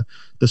the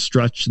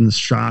struts and the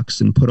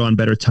shocks and put on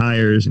better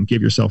tires and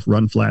give yourself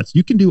run flats.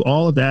 You can do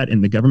all of that,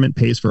 and the government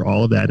pays for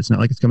all of that. It's not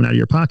like it's coming out of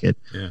your pocket,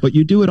 but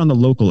you do it on the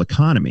local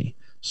economy.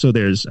 So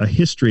there's a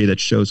history that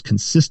shows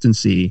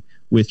consistency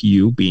with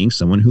you being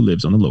someone who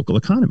lives on the local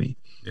economy.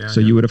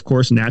 You would, of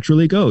course,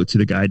 naturally go to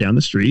the guy down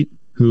the street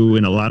who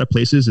in a lot of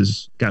places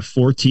has got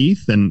 4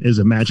 teeth and is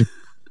a magic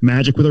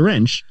with a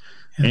wrench.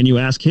 And you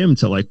ask him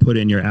to put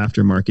in your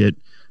aftermarket,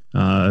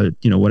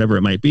 whatever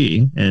it might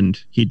be. And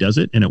he does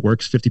it and it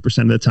works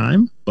 50% of the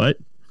time, but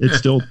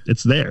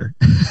it's there.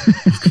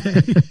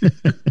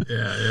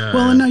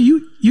 Well, and now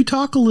you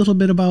talk a little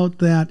bit about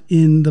that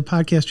in the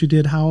podcast you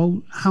did,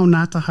 how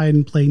not to hide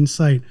in plain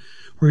sight,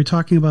 where you're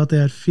talking about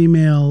that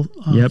female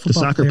the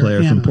soccer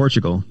player from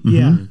Portugal.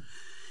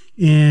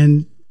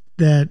 And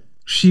that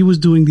she was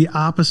doing the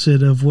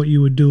opposite of what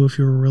you would do if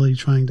you were really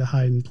trying to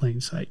hide in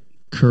plain sight.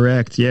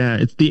 Correct.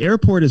 Yeah. The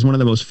airport is one of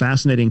the most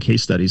fascinating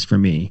case studies for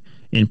me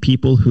in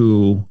people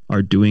who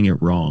are doing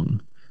it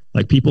wrong.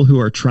 Like people who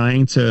are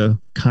trying to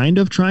hide.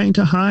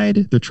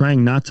 They're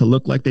trying not to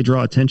look like they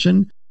draw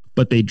attention,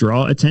 but they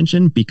draw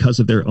attention because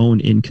of their own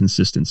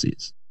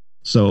inconsistencies.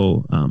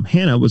 So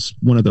Hannah was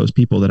one of those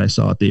people that I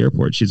saw at the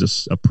airport.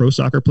 She's a pro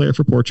soccer player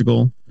for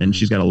Portugal, and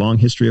she's got a long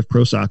history of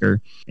pro soccer.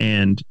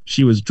 And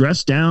she was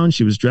dressed down.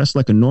 She was dressed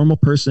like a normal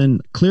person.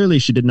 Clearly,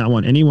 she did not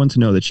want anyone to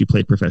know that she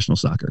played professional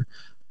soccer.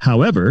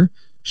 However,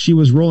 she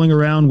was rolling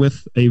around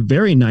with a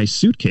very nice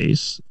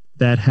suitcase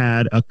that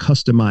had a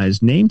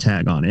customized name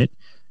tag on it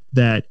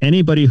that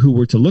anybody who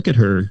were to look at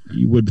her,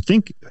 you would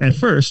think at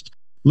first,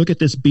 look at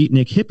this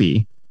beatnik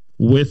hippie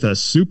with a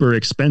super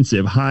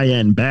expensive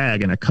high-end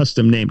bag and a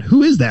custom name.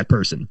 Who is that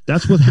person?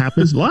 That's what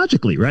happens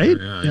logically, right?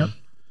 Yeah.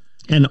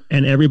 And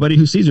everybody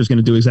who sees her is going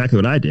to do exactly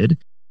what I did,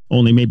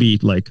 only maybe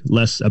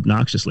less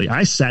obnoxiously.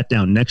 I sat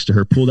down next to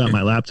her, pulled out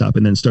my laptop,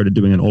 and then started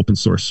doing an open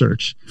source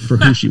search for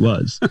who she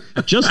was,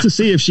 just to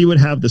see if she would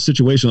have the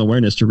situational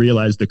awareness to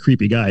realize the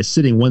creepy guy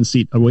sitting one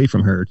seat away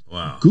from her,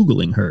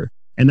 Googling her.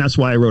 And that's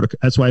why I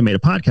made a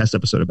podcast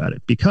episode about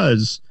it,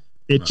 because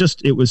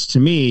it was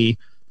to me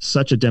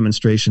such a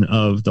demonstration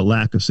of the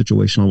lack of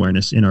situational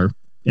awareness in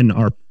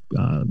our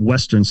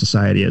Western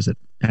society as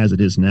it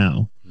is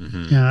now.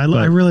 Mm-hmm. Yeah,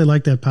 I really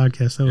like that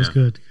podcast. That was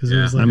good because it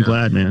was I'm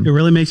glad, man. It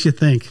really makes you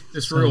think.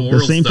 This real world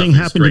the same thing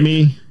happened to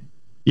me.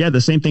 Yeah,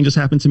 the same thing just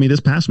happened to me this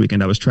past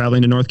weekend. I was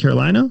traveling to North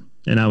Carolina,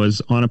 and I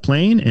was on a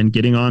plane, and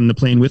getting on the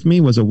plane with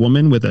me was a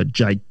woman with a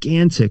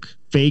gigantic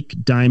fake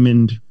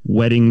diamond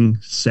wedding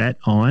set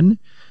on.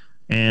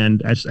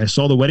 And I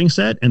saw the wedding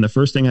set, and the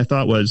first thing I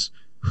thought was,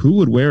 who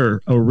would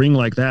wear a ring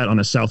like that on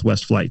a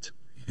Southwest flight?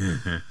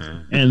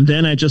 And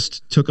then I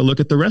just took a look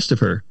at the rest of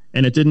her,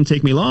 and it didn't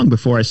take me long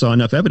before I saw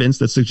enough evidence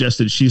that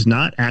suggested she's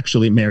not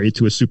actually married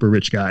to a super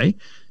rich guy.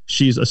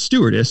 She's a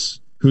stewardess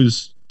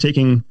who's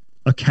taking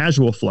a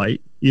casual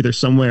flight, either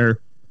somewhere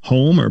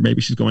home or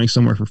maybe she's going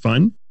somewhere for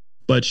fun,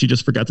 but she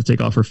just forgot to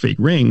take off her fake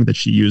ring that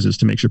she uses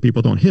to make sure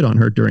people don't hit on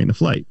her during the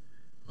flight.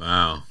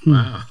 Wow.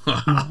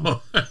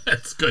 Wow.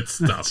 That's good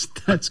stuff.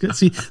 That's good.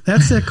 See,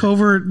 that's that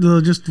covert,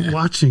 just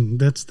watching.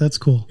 That's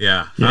cool.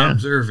 Yeah.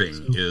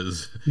 Observing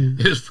is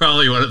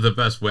probably one of the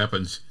best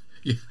weapons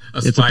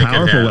it's a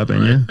powerful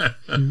weapon, right?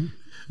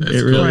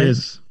 It really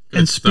is.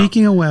 And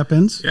speaking of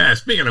weapons. Yeah,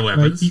 speaking of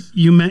weapons. Right,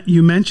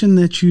 you mentioned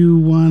that you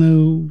want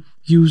to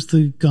use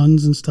the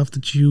guns and stuff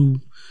that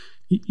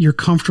you're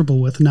comfortable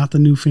with, not the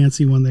new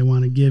fancy one they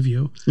want to give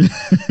you.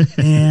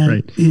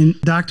 And in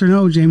Dr.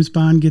 No, James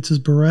Bond gets his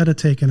Beretta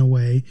taken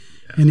away,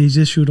 and he's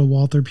issued a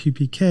Walther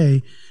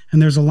PPK.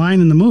 And there's a line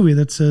in the movie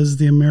that says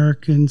the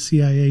American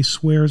CIA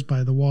swears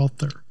by the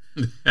Walther.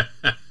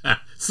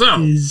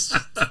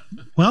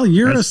 Well,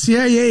 you're a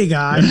CIA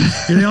guy.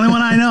 You're the only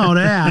one I know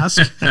to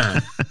ask.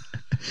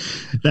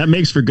 That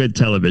makes for good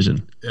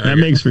television.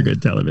 Makes for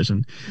good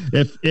television.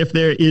 If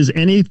there is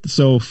any,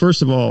 so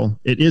first of all,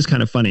 it is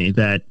kind of funny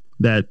that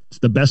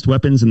the best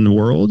weapons in the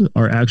world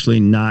are actually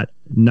not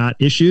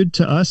issued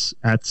to us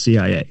at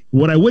CIA.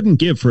 What I wouldn't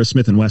give for a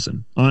Smith &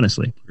 Wesson,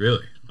 honestly.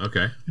 Really?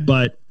 Okay.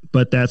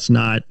 But that's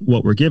not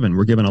what we're given.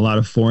 We're given a lot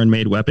of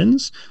foreign-made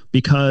weapons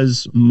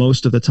because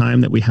most of the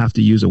time that we have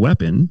to use a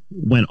weapon,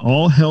 when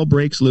all hell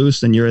breaks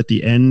loose and you're at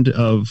the end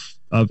of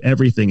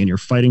everything and you're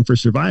fighting for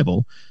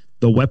survival,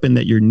 the weapon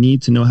that you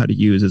need to know how to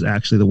use is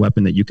actually the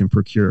weapon that you can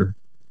procure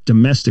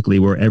domestically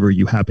wherever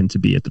you happen to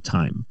be at the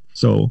time.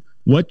 So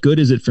what good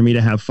is it for me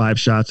to have 5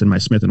 shots in my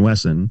Smith &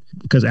 Wesson?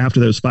 Because after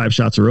those 5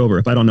 shots are over,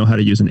 if I don't know how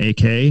to use an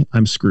AK,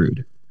 I'm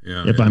screwed.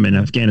 I'm in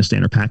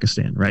Afghanistan or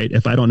Pakistan, right?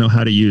 If I don't know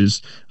how to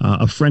use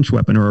a French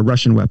weapon or a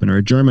Russian weapon or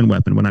a German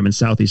weapon when I'm in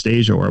Southeast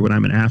Asia or when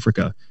I'm in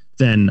Africa,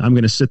 then I'm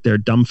going to sit there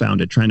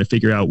dumbfounded trying to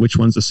figure out which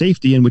one's the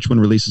safety and which one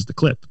releases the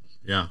clip.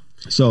 Yeah.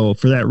 So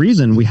for that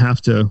reason, we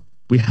have to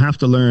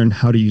learn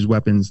how to use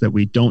weapons that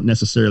we don't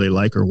necessarily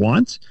like or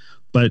want,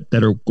 but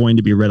that are going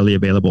to be readily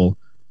available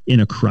in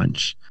a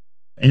crunch.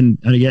 And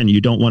again, you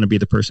don't want to be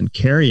the person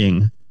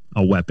carrying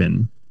a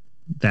weapon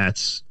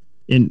that's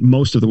in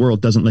most of the world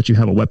doesn't let you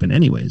have a weapon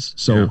anyways.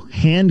 So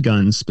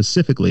handguns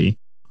specifically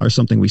are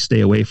something we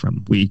stay away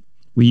from. We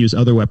use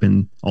other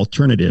weapon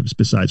alternatives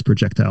besides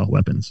projectile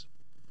weapons.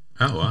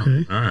 Oh, wow.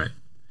 Okay. All right.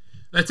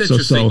 That's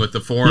interesting with the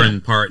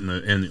foreign part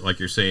and like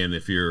you're saying,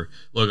 if you're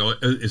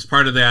is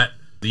part of that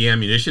the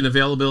ammunition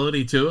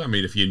availability too? I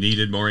mean, if you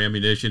needed more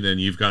ammunition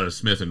and you've got a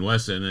Smith &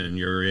 Wesson and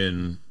you're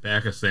in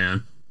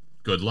Pakistan,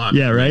 good luck.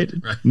 Yeah, right?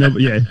 No,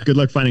 yeah, good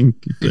luck finding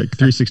like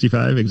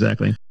 365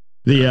 exactly.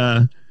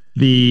 The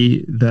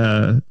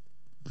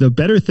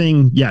better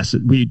thing, yes,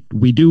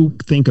 we do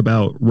think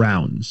about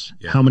rounds.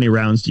 Yeah. How many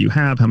rounds do you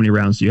have? How many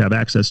rounds do you have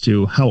access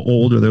to? How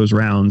old are those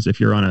rounds? If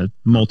you're on a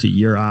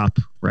multi-year op,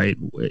 right?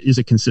 Is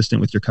it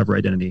consistent with your cover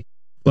identity?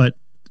 But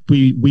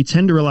we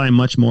tend to rely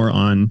much more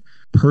on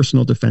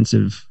personal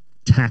defensive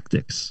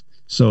tactics.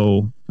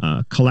 So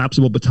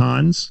collapsible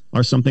batons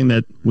are something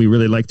that we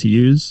really like to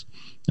use.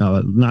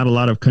 Not a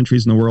lot of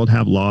countries in the world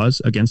have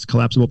laws against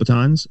collapsible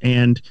batons,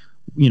 and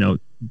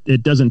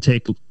it doesn't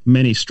take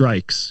many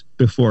strikes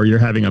before you're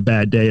having a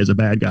bad day as a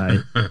bad guy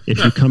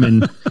if you come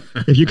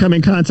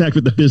in contact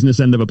with the business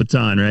end of a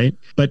baton, right?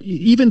 But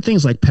even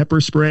things like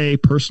pepper spray,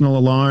 personal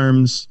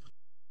alarms,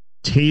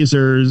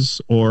 tasers,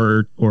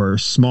 or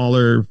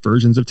smaller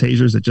versions of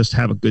tasers that just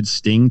have a good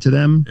sting to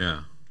them.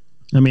 Yeah.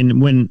 I mean,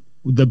 when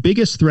the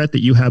biggest threat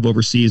that you have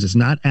overseas is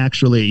not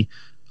actually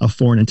a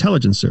foreign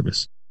intelligence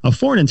service. A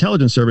foreign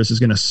intelligence service is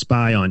going to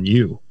spy on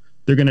you.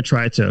 They're going to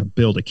try to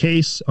build a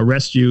case,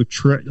 arrest you,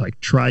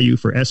 try you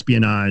for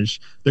espionage.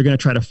 They're going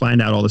to try to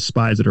find out all the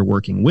spies that are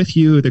working with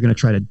you. They're going to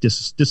try to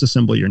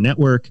disassemble your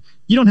network.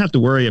 You don't have to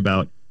worry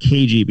about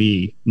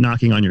KGB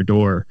knocking on your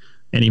door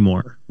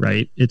anymore,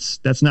 right?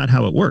 That's not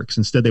how it works.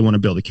 Instead, they want to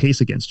build a case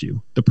against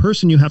you. The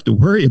person you have to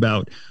worry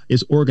about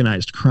is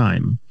organized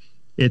crime.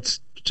 It's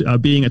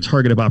being a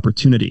target of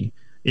opportunity.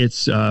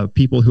 It's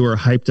people who are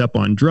hyped up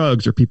on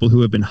drugs or people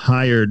who have been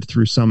hired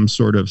through some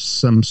sort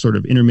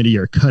of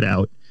intermediary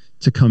cutout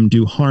to come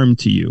do harm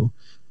to you.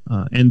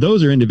 And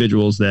those are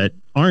individuals that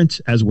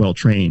aren't as well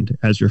trained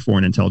as your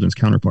foreign intelligence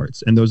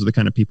counterparts. And those are the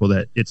kind of people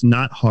that it's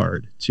not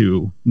hard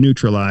to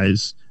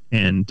neutralize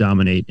and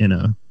dominate in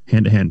a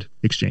hand-to-hand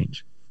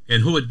exchange.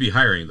 And who would be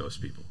hiring those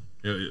people?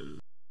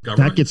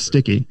 That gets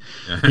sticky.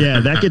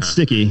 Yeah, that gets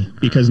sticky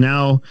because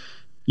now,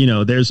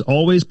 there's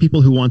always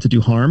people who want to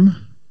do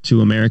harm to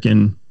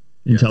American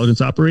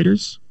intelligence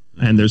operators.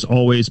 And there's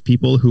always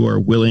people who are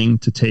willing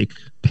to take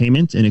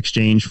payment in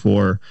exchange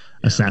for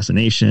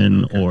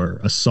assassination or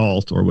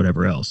assault or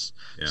whatever else.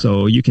 Yeah.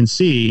 So you can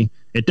see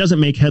it doesn't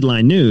make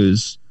headline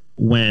news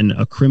when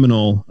a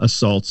criminal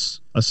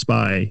assaults a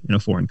spy in a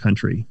foreign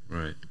country.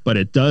 Right. But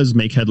it does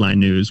make headline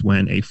news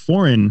when a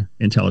foreign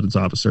intelligence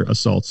officer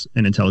assaults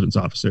an intelligence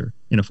officer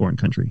in a foreign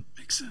country.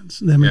 Makes sense.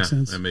 That makes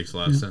sense. That makes a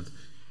lot of sense.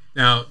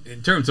 Now,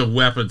 in terms of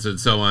weapons and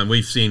so on,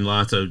 we've seen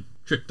lots of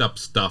tricked up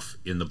stuff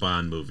in the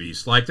Bond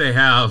movies, like they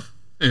have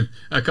in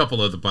a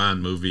couple of the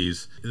Bond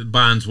movies.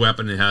 Bond's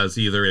weapon has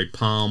either a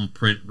palm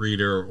print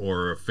reader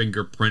or a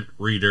fingerprint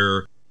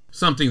reader,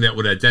 something that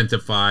would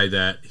identify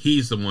that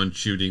he's the one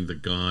shooting the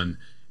gun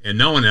and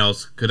no one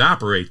else could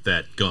operate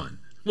that gun.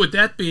 Would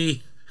that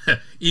be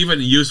even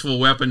a useful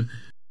weapon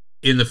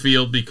in the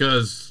field?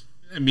 Because,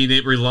 I mean,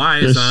 it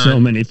relies There's on... so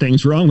many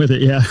things wrong with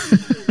it, yeah.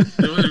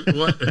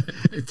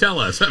 Tell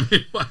us. I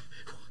mean, what?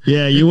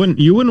 Yeah, you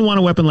wouldn't want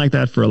a weapon like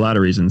that for a lot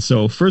of reasons.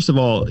 So first of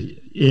all,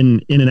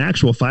 in an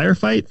actual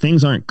firefight,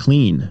 things aren't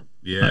clean.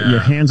 Yeah. Your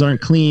hands aren't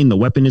clean. The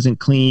weapon isn't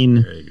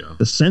clean. There you go.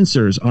 The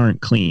sensors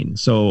aren't clean.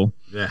 So,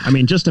 yeah. I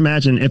mean, just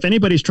imagine if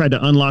anybody's tried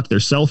to unlock their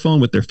cell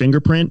phone with their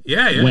fingerprint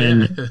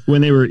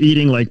when they were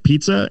eating like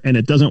pizza and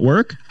it doesn't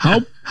work,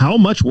 how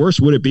much worse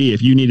would it be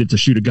if you needed to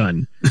shoot a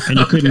gun and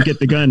you couldn't get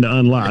the gun to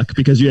unlock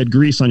because you had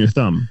grease on your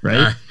thumb,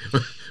 right?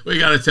 We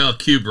got to tell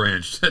Q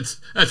Branch. That's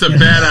a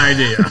bad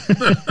idea.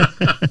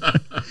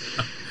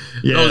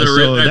 Yeah,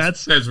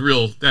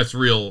 that's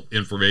real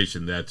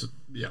information. That's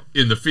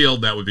in the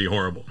field that would be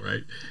horrible,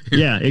 right?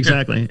 Yeah,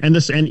 exactly. And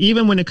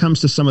even when it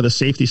comes to some of the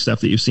safety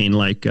stuff that you've seen,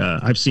 like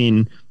I've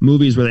seen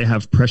movies where they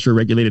have pressure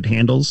regulated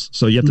handles,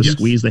 so you have to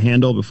squeeze the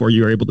handle before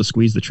you're able to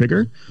squeeze the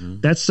trigger.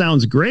 Mm-hmm. That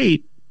sounds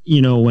great,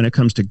 when it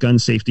comes to gun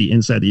safety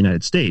inside the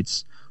United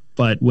States.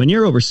 But when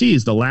you're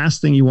overseas, the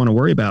last thing you want to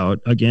worry about,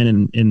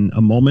 again, in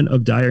a moment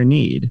of dire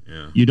need,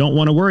 you don't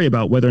want to worry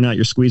about whether or not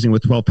you're squeezing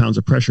with 12 pounds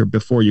of pressure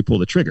before you pull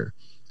the trigger.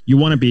 You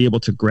want to be able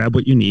to grab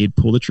what you need,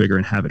 pull the trigger,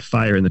 and have it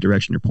fire in the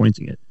direction you're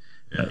pointing it.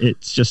 Yeah.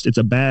 It's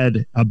a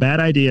bad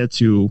idea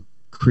to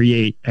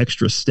create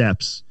extra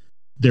steps.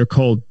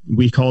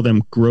 We call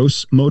them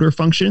gross motor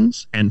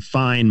functions and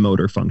fine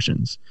motor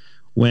functions.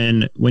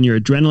 When your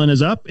adrenaline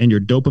is up and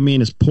your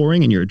dopamine is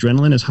pouring and your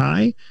adrenaline is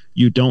high,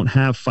 you don't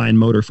have fine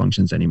motor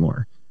functions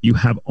anymore. You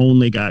have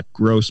only got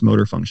gross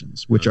motor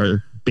functions, which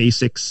are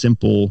basic,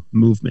 simple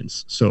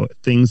movements. So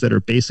things that are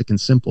basic and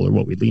simple are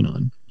what we lean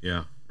on.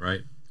 Yeah, right.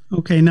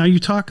 Okay, now you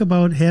talk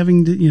about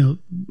having to,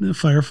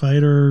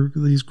 firefight or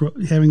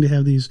having to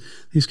have these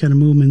kind of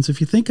movements. If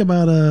you think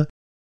about a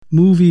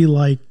movie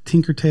like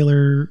Tinker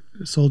Tailor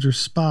Soldier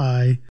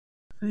Spy,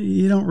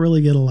 you don't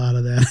really get a lot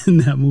of that in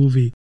that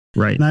movie.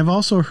 Right. And I've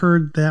also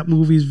heard that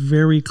movie's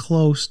very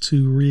close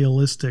to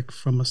realistic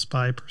from a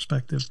spy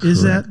perspective. Correct.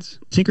 Is that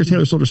Tinker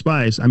Tailor Soldier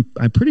Spies? I'm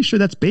pretty sure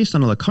that's based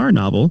on a Le Carre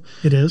novel.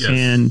 It is.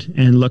 Yes.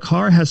 And Le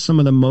Carre has some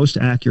of the most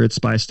accurate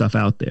spy stuff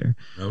out there.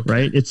 Okay.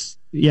 Right? It's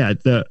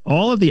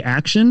all of the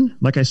action,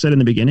 like I said in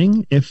the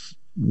beginning, if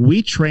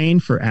we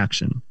train for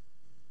action,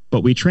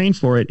 but we train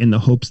for it in the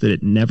hopes that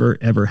it never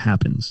ever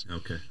happens.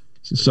 Okay.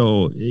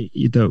 So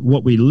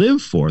what we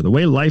live for, the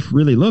way life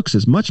really looks,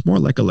 is much more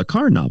like a Le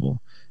Carre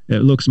novel.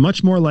 It looks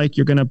much more like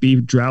you're going to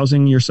be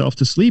drowsing yourself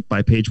to sleep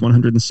by page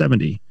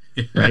 170,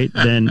 right,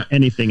 than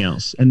anything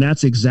else. And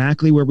that's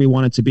exactly where we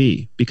want it to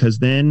be, because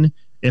then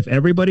if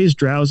everybody's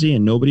drowsy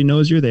and nobody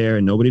knows you're there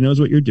and nobody knows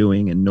what you're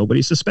doing and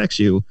nobody suspects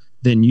you,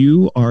 then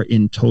you are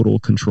in total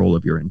control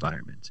of your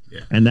environment.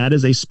 Yeah. And that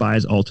is a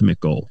spy's ultimate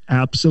goal,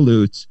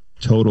 absolute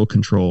total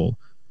control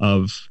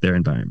of their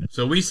environment.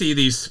 So we see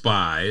these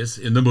spies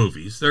in the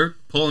movies. They're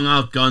pulling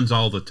out guns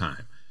all the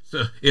time.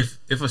 So if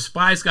a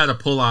spy's got to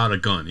pull out a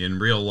gun in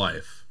real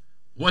life,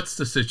 what's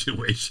the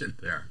situation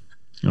there?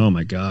 Oh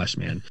my gosh,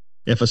 man.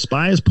 If a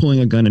spy is pulling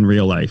a gun in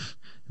real life,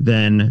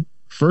 then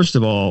first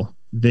of all,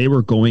 they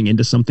were going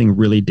into something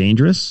really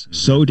dangerous,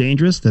 so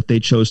dangerous that they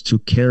chose to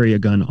carry a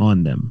gun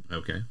on them.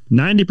 Okay.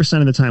 90%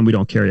 of the time we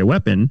don't carry a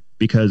weapon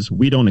because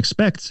we don't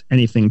expect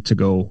anything to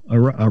go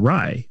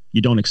awry.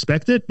 You don't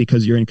expect it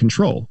because you're in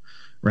control.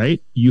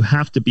 Right? You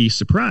have to be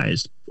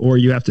surprised, or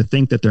you have to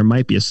think that there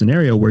might be a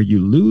scenario where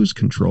you lose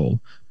control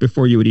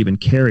before you would even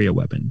carry a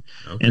weapon.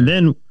 Okay. And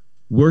then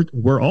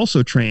we're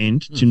also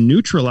trained to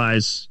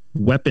neutralize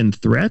weapon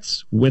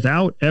threats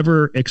without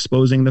ever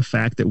exposing the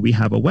fact that we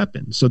have a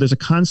weapon. So there's a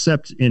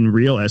concept in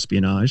real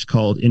espionage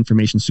called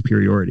information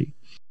superiority.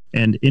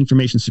 And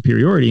information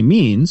superiority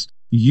means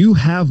you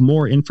have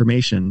more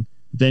information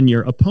than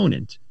your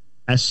opponent.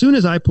 As soon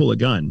as I pull a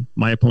gun,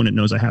 my opponent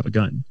knows I have a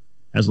gun.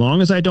 As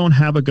long as I don't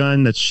have a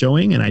gun that's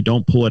showing and I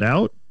don't pull it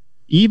out,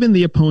 even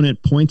the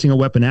opponent pointing a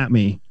weapon at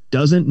me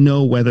doesn't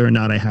know whether or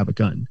not I have a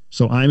gun.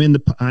 So I'm in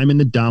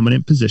the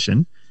dominant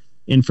position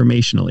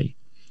informationally.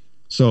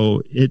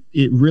 So it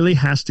really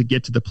has to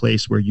get to the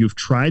place where you've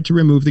tried to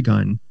remove the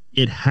gun.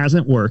 It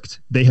hasn't worked.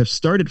 They have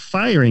started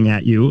firing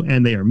at you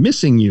and they are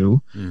missing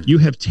you. You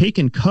have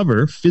taken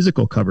cover,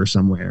 physical cover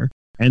somewhere,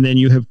 and then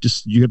you have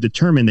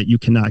determined that you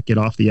cannot get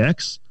off the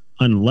X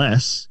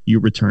unless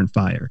you return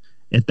fire.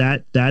 And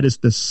that is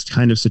this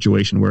kind of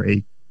situation where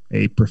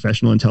a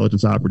professional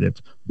intelligence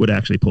operative would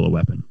actually pull a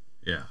weapon.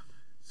 Yeah.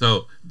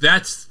 So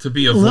that's to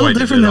be a avoided. A little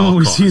different than what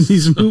we see in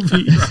these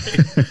movies.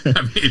 Right?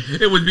 I mean,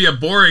 it would be a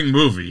boring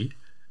movie,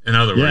 in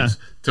other words,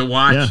 to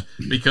watch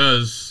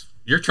because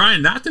you're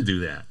trying not to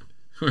do that.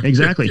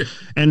 Exactly.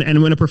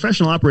 And when a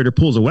professional operator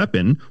pulls a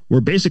weapon,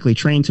 we're basically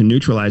trained to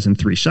neutralize in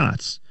 3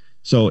 shots.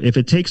 So if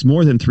it takes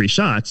more than 3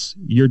 shots,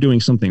 you're doing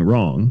something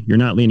wrong. You're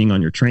not leaning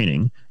on your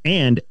training.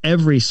 And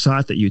every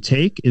shot that you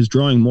take is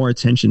drawing more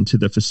attention to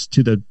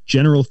the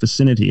general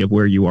vicinity of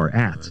where you are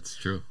at. Oh, that's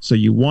true. So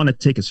you want to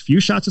take as few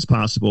shots as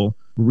possible,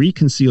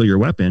 reconceal your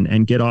weapon,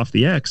 and get off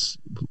the X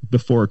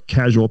before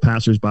casual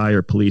passersby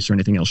or police or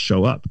anything else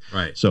show up.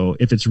 Right. So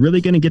if it's really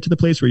going to get to the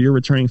place where you're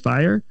returning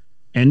fire,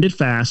 end it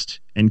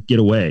fast and get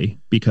away,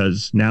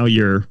 because now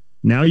you're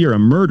a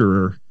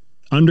murderer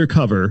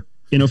undercover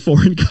in a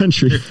foreign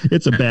country.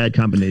 It's a bad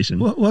combination.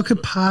 What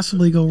could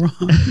possibly go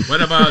wrong?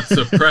 What about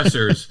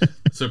suppressors?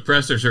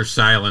 Suppressors or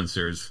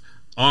silencers,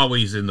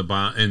 always in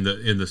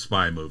the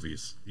spy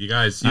movies. You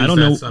guys use I don't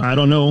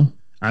know.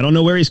 I don't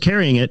know where he's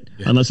carrying it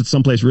unless it's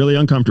someplace really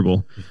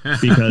uncomfortable,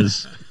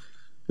 because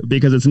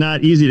it's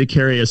not easy to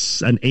carry an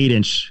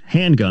 8-inch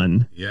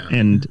handgun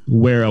and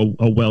wear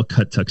a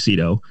well-cut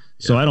tuxedo.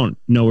 So I don't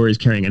know where he's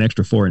carrying an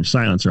extra 4-inch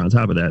silencer on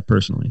top of that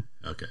personally.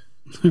 Okay.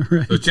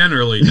 Right. So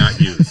generally not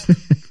used.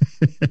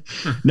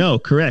 No,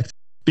 correct.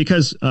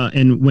 Because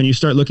and when you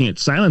start looking at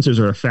silencers,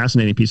 are a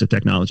fascinating piece of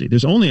technology.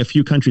 There's only a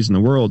few countries in the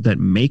world that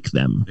make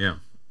them. Yeah.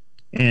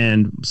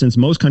 And since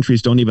most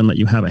countries don't even let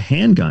you have a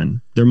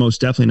handgun, they're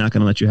most definitely not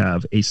going to let you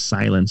have a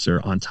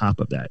silencer on top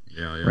of that.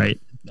 Yeah.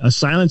 Right. A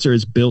silencer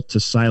is built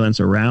to silence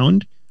a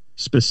round,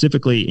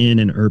 specifically in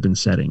an urban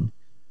setting.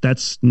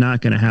 That's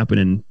not going to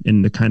happen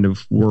in the kind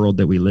of world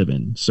that we live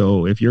in.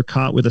 So if you're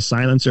caught with a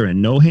silencer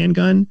and no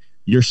handgun,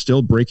 you're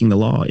still breaking the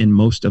law in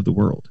most of the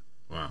world.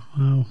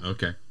 Wow.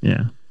 Okay.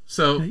 Yeah.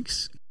 So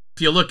if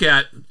you look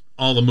at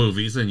all the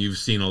movies, and you've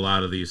seen a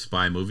lot of these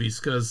spy movies,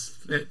 because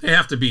they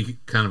have to be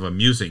kind of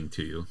amusing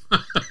to you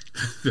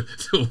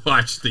to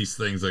watch these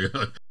things. Like,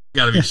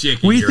 got to be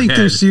shaking your head. We think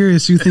they're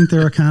serious. You think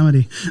they're a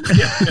comedy.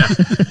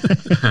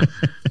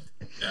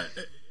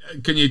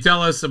 Can you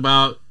tell us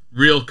about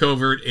real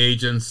covert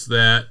agents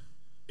that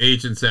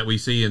we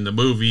see in the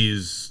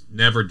movies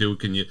never do?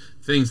 Can you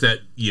things that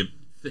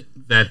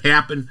that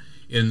happen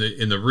in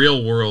the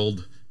real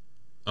world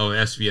of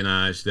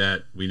espionage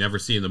that we never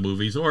see in the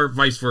movies, or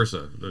vice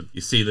versa?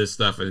 You see this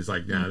stuff and it's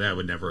like, that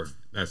would never.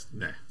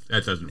 That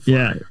doesn't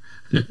fly.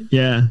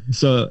 Yeah.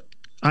 So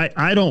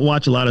I don't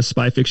watch a lot of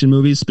spy fiction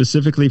movies,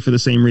 specifically for the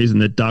same reason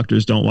that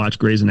doctors don't watch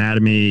Grey's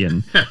Anatomy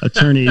and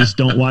attorneys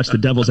don't watch The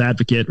Devil's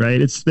Advocate,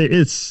 right? It's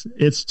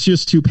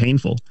just too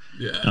painful.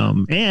 Yeah.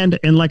 And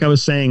like I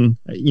was saying,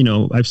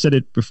 I've said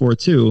it before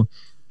too,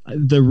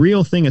 the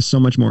real thing is so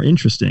much more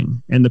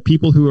interesting. And the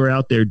people who are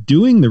out there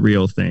doing the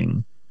real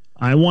thing,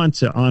 I want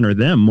to honor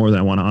them more than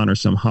I want to honor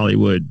some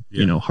Hollywood,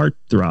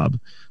 heartthrob.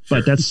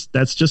 But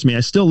that's just me.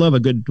 I still love a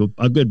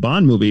good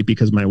Bond movie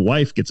because my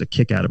wife gets a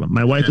kick out of them.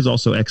 My wife is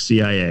also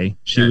ex-CIA.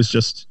 She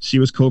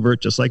was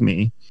covert just like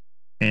me.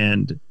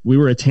 And we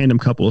were a tandem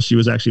couple. She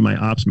was actually my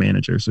ops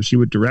manager. So she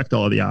would direct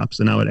all of the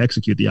ops and I would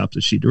execute the ops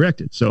that she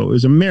directed. So it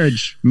was a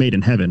marriage made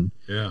in heaven.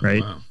 Yeah.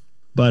 Right. Wow.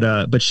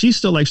 But she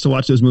still likes to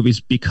watch those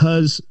movies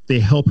because they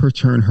help her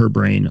turn her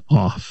brain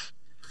off.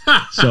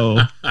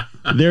 So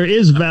there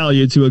is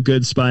value to a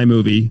good spy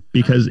movie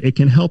because it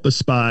can help a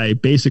spy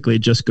basically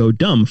just go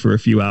dumb for a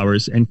few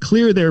hours and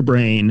clear their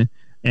brain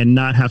and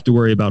not have to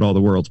worry about all the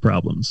world's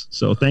problems.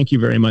 So thank you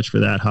very much for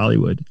that,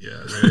 Hollywood.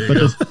 Yeah, there you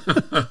go.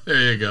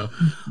 There you go.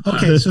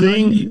 Okay, so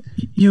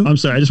I'm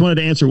sorry, I just wanted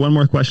to answer one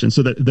more question.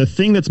 So the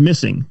thing that's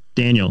missing,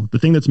 Daniel, the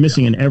thing that's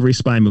missing in every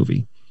spy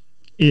movie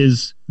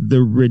is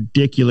the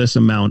ridiculous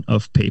amount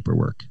of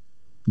paperwork.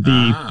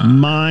 The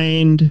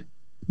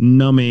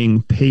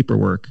mind-numbing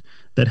paperwork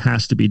that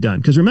has to be done.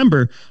 Because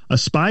remember, a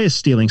spy is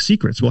stealing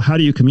secrets. Well, how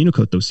do you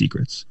communicate those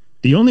secrets?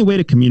 The only way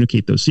to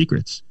communicate those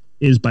secrets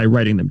is by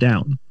writing them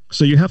down.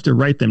 So you have to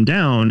write them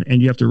down,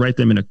 and you have to write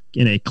them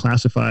in a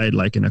classified,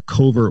 like in a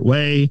covert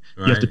way.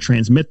 Right. You have to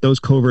transmit those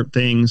covert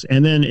things.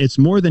 And then it's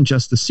more than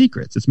just the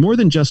secrets. It's more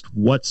than just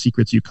what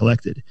secrets you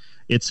collected.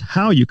 It's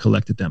how you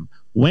collected them,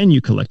 when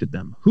you collected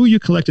them, who you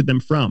collected them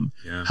from,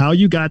 how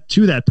you got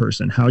to that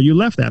person, how you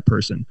left that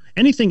person,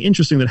 anything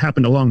interesting that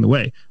happened along the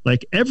way.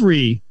 Like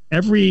every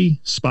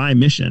spy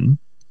mission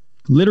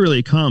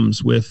literally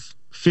comes with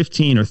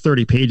 15 or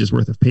 30 pages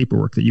worth of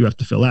paperwork that you have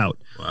to fill out.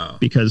 Wow.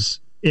 Because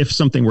if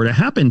something were to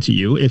happen to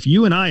you, if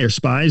you and I are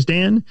spies,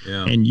 Dan,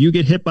 and you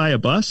get hit by a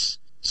bus,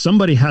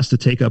 somebody has to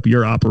take up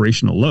your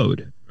operational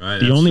load. Right,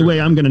 the only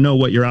way I'm going to know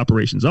what your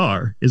operations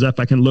are is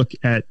if I can look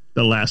at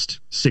the last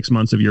 6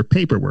 months of your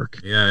paperwork.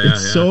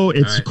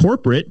 It's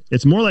corporate.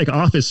 It's more like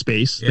Office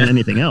Space than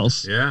anything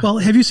else. Yeah. Well,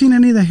 have you seen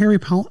any of the Harry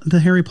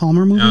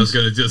Palmer movies? I was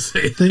going to just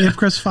say the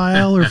Ipcress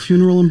File or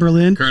Funeral in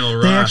Berlin. Colonel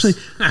Ross. They actually,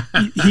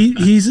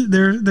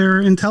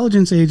 they're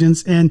intelligence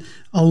agents, and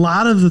a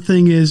lot of the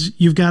thing is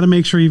you've got to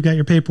make sure you've got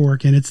your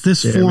paperwork in. It's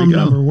this form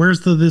number.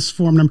 Where's this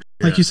form number?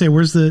 Like you say,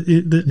 where's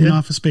in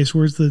Office Space?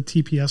 Where's the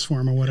TPS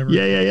form or whatever?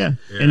 Yeah.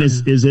 And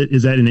is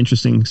that an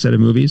interesting set of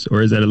movies,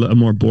 or is that a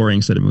more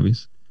boring set of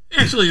movies?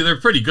 Actually, they're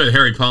pretty good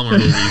Harry Palmer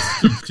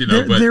movies.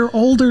 They're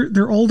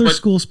older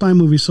school spy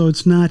movies, so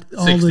it's not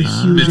all 60s, the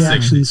huge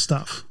action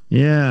stuff.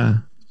 Yeah.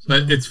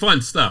 But it's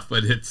fun stuff.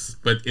 But it's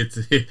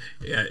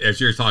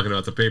as you're talking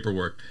about the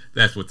paperwork,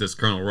 that's what this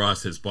Colonel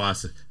Ross, his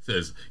boss,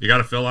 says. You got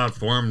to fill out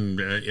Form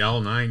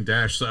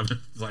L9-7.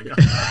 It's like,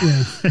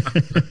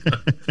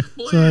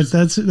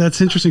 so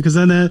that's interesting, because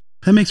then that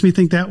makes me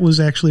think that was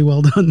actually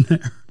well done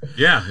there.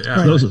 Yeah.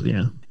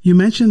 Right. You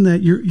mentioned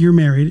that you're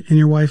married and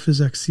your wife is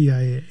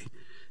ex-CIA.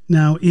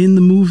 Now, in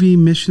the movie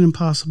Mission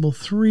Impossible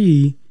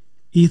 3,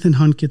 Ethan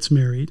Hunt gets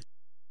married.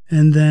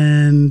 And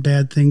then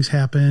bad things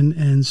happen,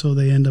 and so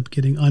they end up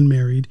getting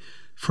unmarried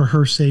for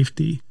her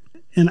safety.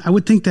 And I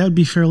would think that would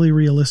be fairly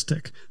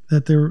realistic,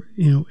 that there,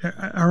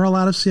 are a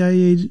lot of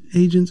CIA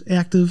agents,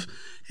 active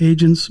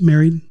agents,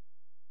 married?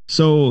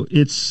 So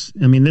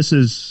this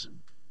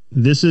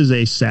is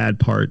a sad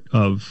part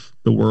of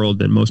the world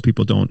that most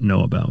people don't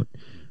know about.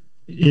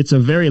 It's a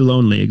very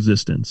lonely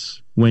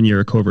existence when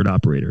you're a covert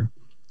operator.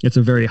 It's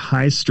a very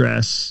high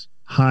stress,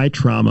 high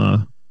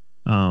trauma,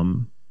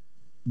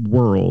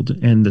 world,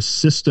 and the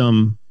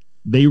system,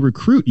 they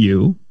recruit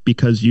you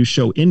because you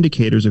show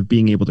indicators of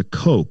being able to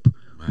cope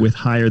with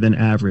higher than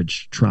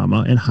average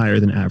trauma and higher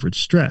than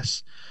average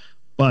stress.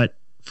 But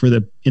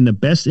in the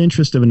best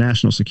interest of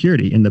national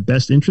security, in the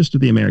best interest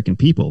of the American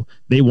people,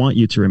 they want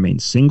you to remain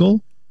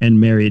single and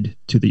married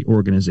to the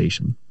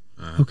organization.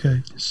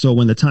 Okay. So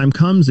when the time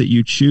comes that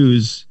you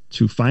choose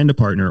to find a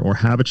partner or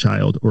have a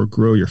child or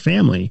grow your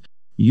family,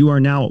 you are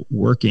now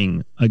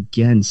working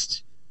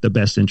against the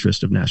best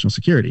interest of national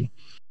security.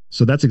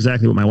 So that's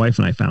exactly what my wife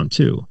and I found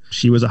too.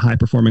 She was a high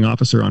performing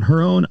officer on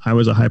her own. I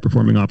was a high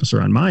performing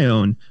officer on my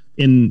own.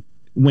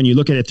 When you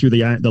look at it through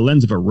the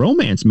lens of a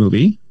romance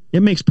movie, it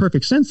makes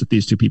perfect sense that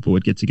these two people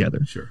would get together.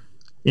 Sure.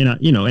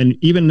 And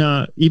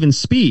even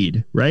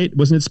Speed, right?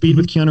 Wasn't it Speed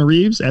with Keanu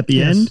Reeves at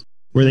the end,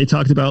 where they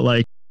talked about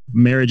like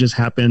marriages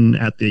happen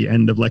at the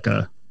end of like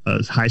a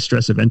high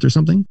stress event or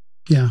something?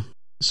 Yeah.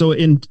 So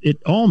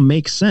it all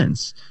makes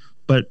sense.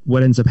 But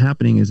what ends up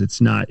happening is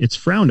it's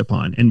frowned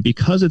upon. And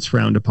because it's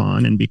frowned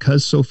upon, and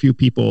because so few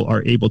people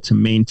are able to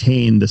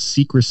maintain the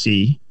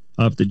secrecy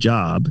of the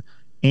job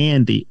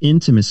and the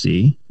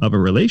intimacy of a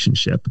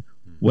relationship,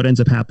 what ends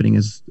up happening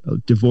is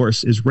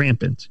divorce is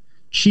rampant.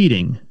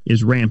 Cheating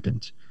is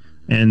rampant.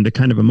 And the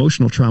kind of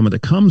emotional trauma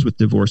that comes with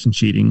divorce and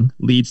cheating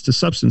leads to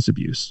substance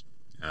abuse.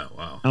 Oh,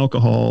 wow.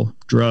 Alcohol,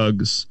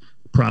 drugs,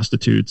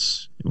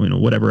 prostitutes,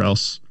 whatever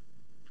else.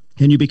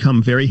 And you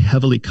become very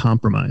heavily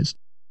compromised.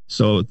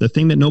 So the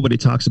thing that nobody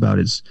talks about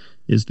is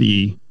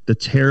the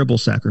terrible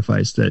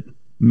sacrifice that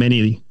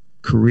many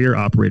career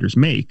operators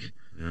make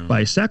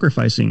by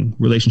sacrificing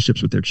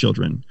relationships with their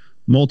children,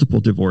 multiple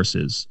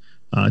divorces,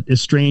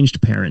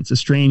 estranged parents,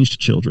 estranged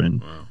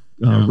children,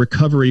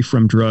 recovery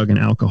from drug and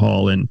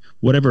alcohol and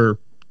whatever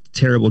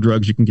terrible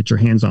drugs you can get your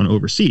hands on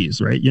overseas,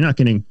 right? You're not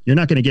going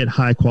to get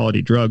high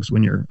quality drugs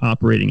when you're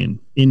operating in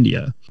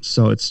India.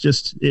 So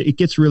it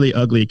gets really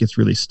ugly. It gets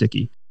really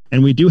sticky.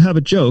 And we do have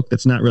a joke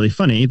that's not really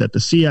funny, that the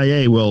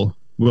CIA will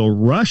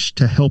rush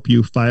to help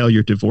you file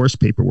your divorce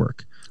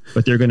paperwork,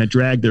 but they're going to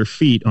drag their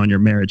feet on your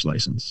marriage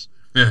license.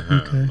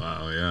 Okay.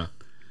 Wow, yeah.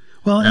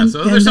 Well,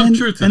 so there's some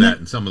truth to that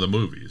in some of the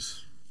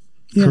movies.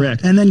 Yeah.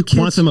 Correct. And then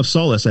Quantum of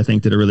Solace, I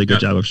think, did a really good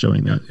job of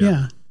showing that.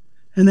 Yeah.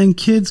 And then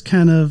kids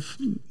kind of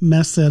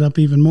mess that up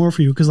even more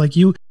for you, because like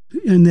you,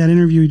 in that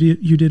interview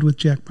you did with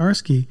Jack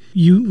Barsky,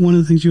 one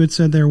of the things you had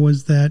said there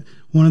was that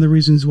one of the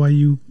reasons why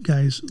you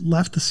guys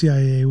left the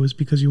CIA was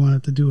because you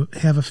wanted to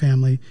have a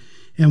family.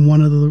 And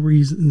one of the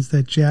reasons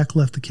that Jack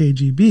left the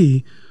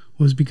KGB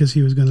was because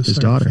he was going to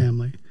start a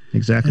family.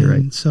 Exactly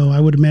right. So I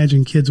would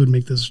imagine kids would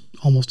make this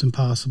almost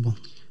impossible.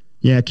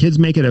 Yeah, kids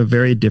make it a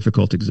very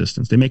difficult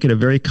existence. They make it a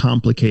very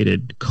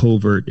complicated,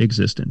 covert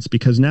existence,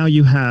 because now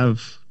you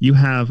have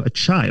a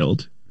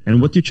child,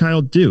 and what do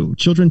child do?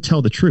 Children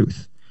tell the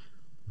truth.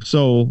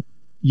 So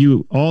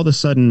you all of a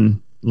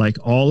sudden, like,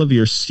 all of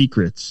your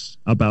secrets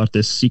about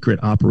this secret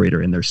operator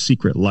and their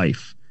secret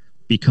life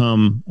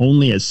become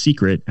only as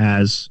secret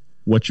as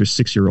what your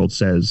 6-year-old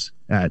says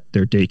at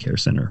their daycare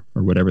center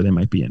or whatever they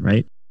might be in,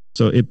 right?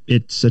 So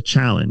it's a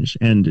challenge.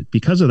 And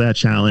because of that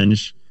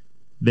challenge,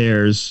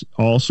 there's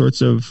all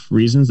sorts of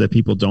reasons that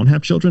people don't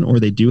have children, or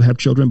they do have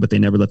children, but they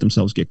never let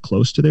themselves get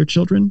close to their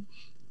children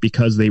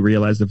because they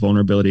realize the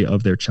vulnerability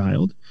of their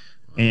child.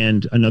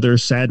 And another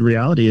sad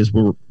reality is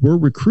we're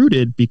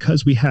recruited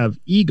because we have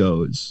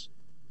egos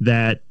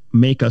that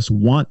make us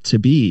want to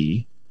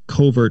be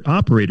covert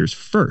operators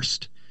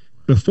first.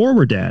 Before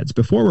we're dads,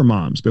 before we're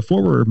moms,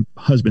 before we're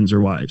husbands or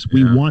wives,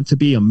 we want to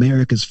be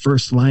America's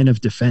first line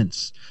of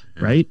defense,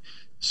 right?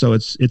 So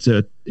it's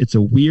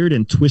a weird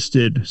and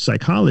twisted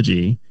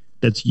psychology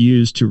that's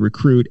used to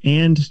recruit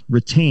and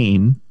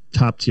retain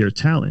top tier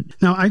talent.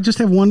 Now, I just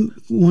have one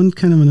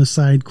kind of an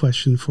aside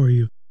question for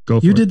you.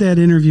 You did that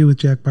interview with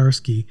Jack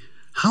Barsky.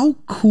 How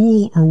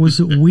cool, or was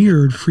it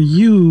weird for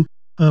you,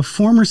 a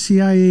former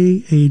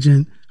CIA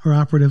agent or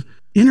operative,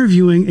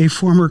 interviewing a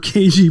former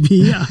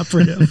KGB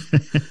operative?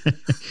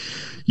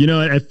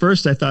 At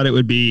first I thought it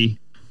would be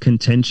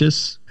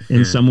contentious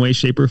in some way,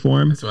 shape, or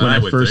form. That's what I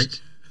would think.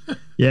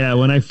 Yeah,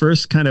 when I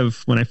first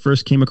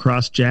came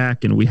across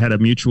Jack and we had a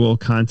mutual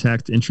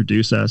contact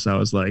introduce us, I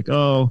was like,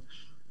 oh,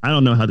 I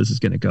don't know how this is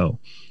going to go.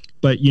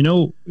 But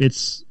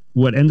it's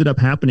what ended up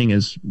happening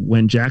is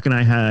when Jack and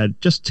I had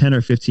just 10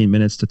 or 15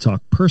 minutes to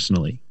talk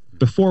personally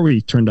before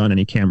we turned on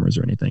any cameras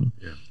or anything.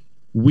 Yeah.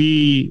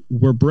 We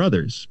were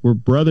brothers. We're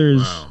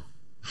brothers. Wow.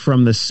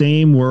 From the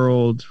same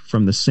world,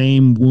 from the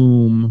same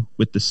womb,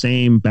 with the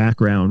same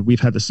background. We've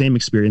had the same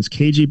experience.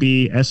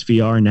 KGB,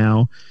 SVR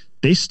now,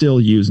 they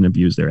still use and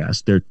abuse their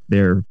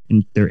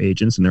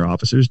agents and their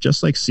officers,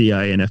 just like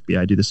CIA and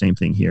FBI do the same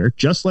thing here,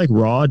 just like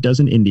RAW does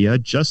in India,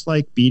 just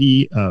like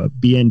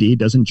BND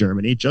does in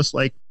Germany, just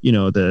like,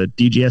 the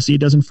DGSE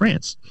does in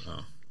France. Wow.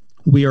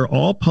 We are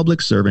all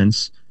public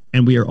servants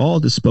and we are all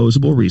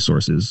disposable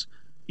resources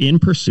in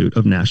pursuit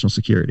of national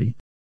security.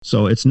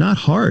 So it's not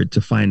hard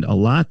to find a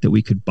lot that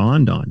we could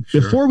bond on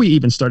before we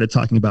even started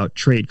talking about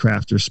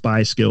tradecraft or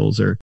spy skills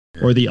or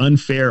the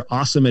unfair,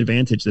 awesome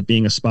advantage that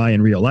being a spy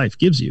in real life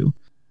gives you.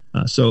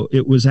 So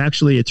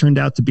it turned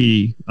out to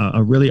be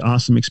a really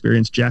awesome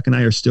experience. Jack and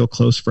I are still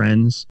close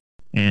friends,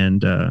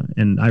 and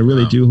I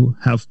really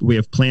we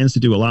have plans to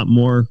do a lot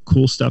more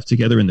cool stuff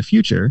together in the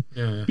future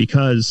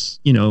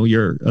because,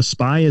 you're a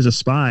spy is a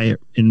spy,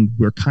 and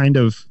we're kind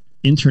of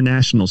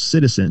international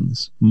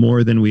citizens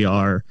more than we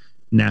are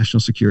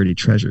national security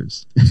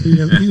treasures. So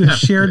you have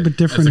shared but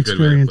different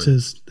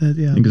experiences.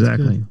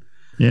 Exactly.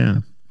 Yeah.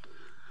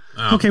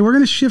 Wow. Okay, we're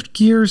going to shift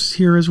gears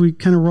here as we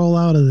kind of roll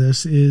out of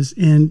this.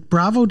 And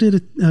Bravo did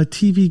a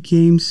TV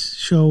games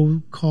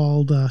show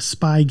called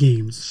Spy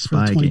Games for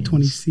the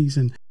 2020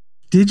 season.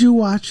 Did you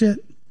watch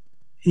it?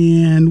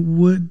 And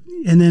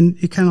then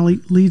it kind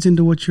of leads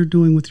into what you're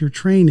doing with your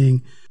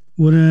training.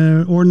 Would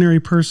an ordinary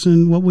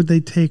person, what would they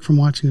take from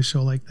watching a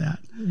show like that?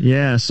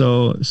 Yeah,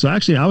 so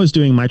actually, I was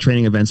doing my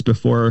training events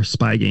before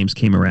Spy Games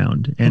came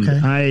around, and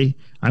I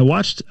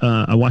watched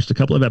a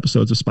couple of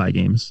episodes of Spy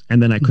Games,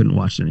 and then I couldn't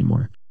watch it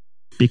anymore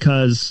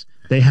because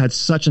they had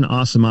such an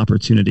awesome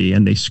opportunity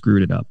and they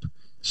screwed it up.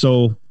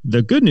 So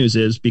the good news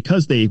is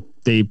because they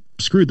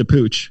screwed the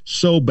pooch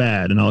so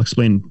bad, and I'll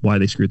explain why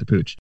they screwed the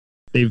pooch.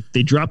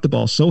 They dropped the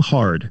ball so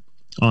hard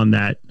on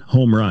that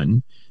home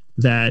run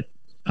that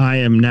I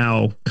am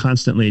now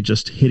constantly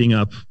just hitting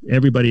up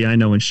everybody I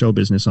know in show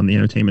business on the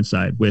entertainment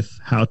side with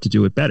how to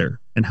do it better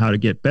and how to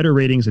get better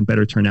ratings and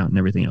better turnout and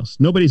everything else.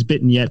 Nobody's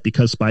bitten yet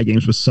because Spy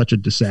Games was such a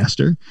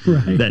disaster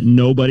that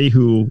nobody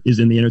who is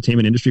in the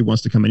entertainment industry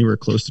wants to come anywhere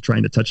close to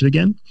trying to touch it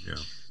again. Yeah.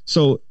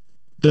 So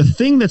the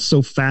thing that's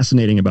so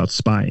fascinating about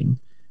spying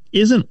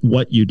isn't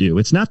what you do.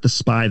 It's not the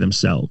spy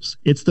themselves.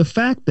 It's the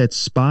fact that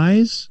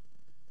spies,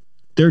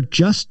 they're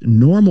just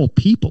normal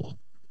people.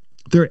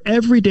 They're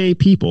everyday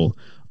people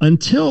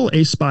until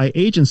a spy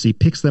agency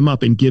picks them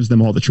up and gives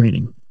them all the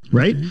training,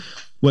 right? Mm-hmm.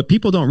 What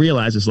people don't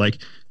realize is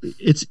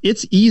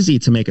it's easy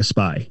to make a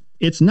spy.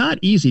 It's not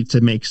easy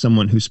to make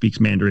someone who speaks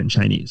Mandarin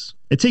Chinese.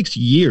 It takes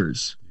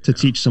years to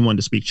teach someone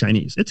to speak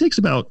Chinese. It takes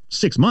about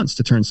 6 months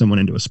to turn someone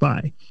into a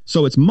spy.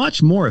 So it's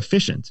much more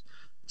efficient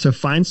to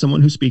find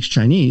someone who speaks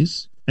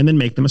Chinese and then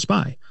make them a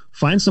spy.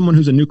 Find someone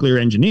who's a nuclear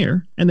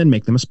engineer and then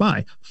make them a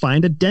spy.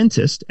 Find a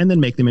dentist and then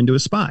make them into a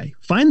spy.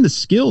 Find the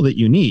skill that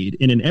you need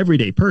in an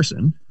everyday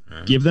person.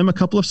 Give them a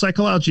couple of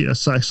psychology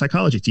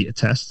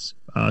tests,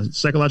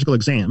 psychological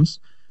exams,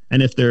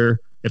 and if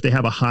they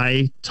have a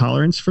high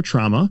tolerance for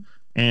trauma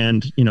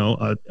and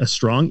a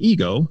strong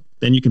ego,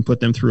 then you can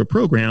put them through a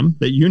program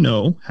that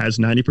has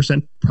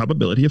 90%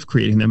 probability of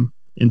creating them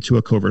into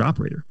a covert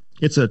operator.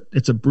 It's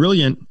a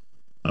brilliant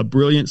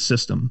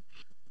system,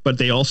 but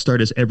they all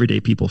start as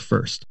everyday people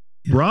first.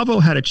 Yeah. Bravo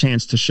had a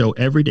chance to show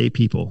everyday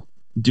people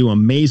do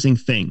amazing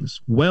things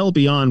well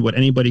beyond what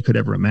anybody could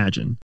ever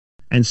imagine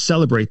and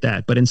celebrate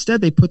that. But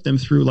instead they put them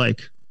through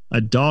like a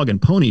dog and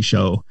pony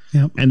show.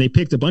 Yep. And they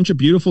picked a bunch of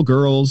beautiful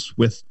girls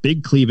with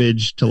big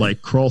cleavage to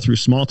like crawl through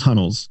small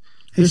tunnels.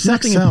 There's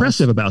nothing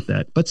impressive about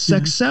that, but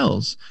sex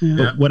sells. Yeah.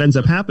 But what ends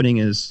up happening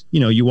is,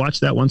 you watch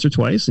that once or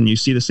twice and you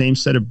see the same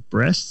set of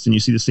breasts and you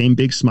see the same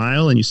big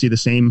smile and you see the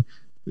same,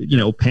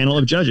 panel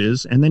of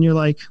judges. And then you're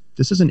like,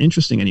 this isn't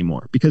interesting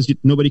anymore because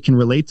nobody can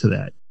relate to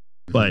that.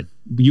 But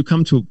you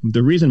come to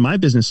the reason my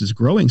business is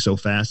growing so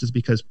fast is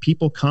because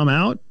people come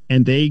out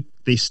and they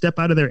step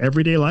out of their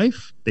everyday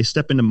life. They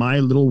step into my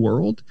little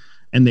world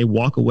and they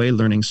walk away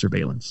learning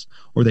surveillance,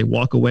 or they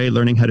walk away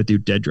learning how to do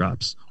dead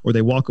drops, or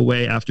they walk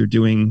away after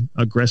doing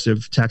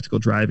aggressive tactical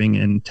driving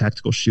and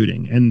tactical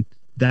shooting. And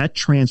that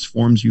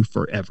transforms you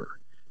forever.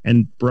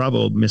 And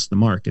Bravo missed the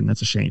mark, and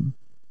that's a shame.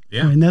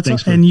 Yeah.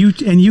 And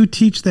you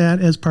teach that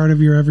as part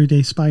of your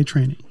everyday spy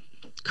training.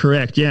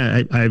 Correct.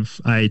 Yeah.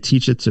 I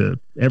teach it to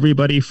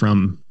everybody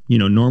from,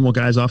 normal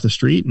guys off the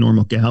street,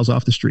 normal gals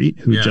off the street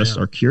who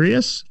are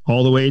curious,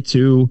 all the way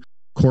to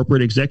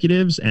corporate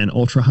executives and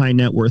ultra high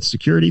net worth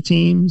security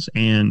teams.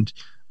 And,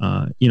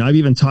 I've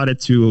even taught it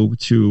to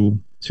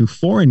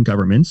foreign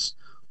governments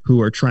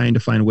who are trying to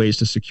find ways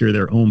to secure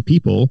their own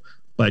people,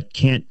 but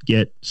can't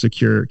get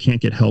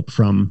help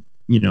from,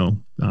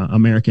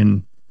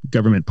 American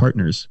government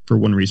partners for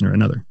one reason or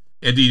another.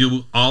 And do you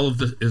do all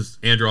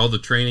the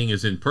training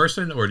is in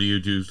person, or do you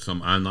do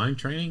some online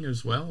training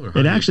as well? Or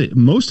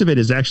most of it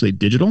is actually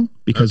digital,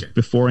 because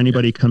before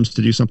anybody comes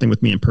to do something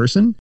with me in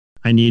person,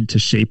 I need to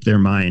shape their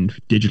mind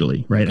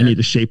digitally, right? I need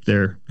to shape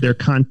their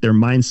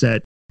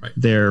mindset,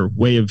 their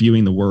way of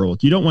viewing the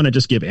world. You don't want to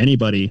just give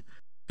anybody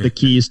the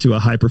keys to a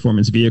high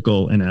performance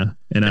vehicle and a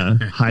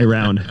high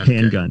round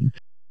handgun.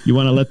 You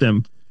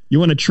want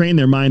to train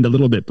their mind a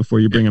little bit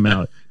before you bring them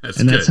out.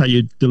 That's how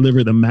you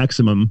deliver the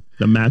maximum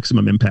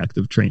impact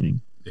of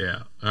training.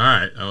 Yeah. All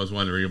right. I was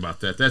wondering about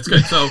that. That's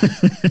good. So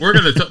we're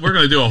going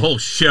to do a whole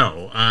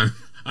show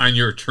on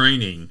your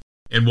training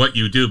and what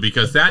you do,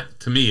 because that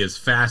to me is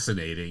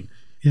fascinating.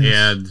 Yes.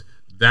 And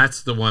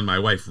that's the one my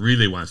wife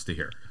really wants to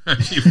hear.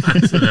 She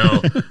wants to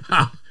know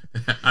how,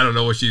 I don't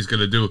know what she's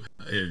going to do,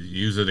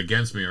 use it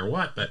against me or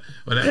what, but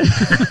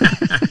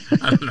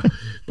I don't know.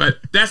 But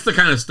that's the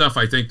kind of stuff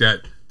I think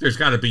that there's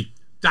got to be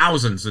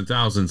thousands and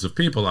thousands of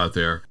people out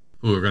there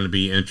who are going to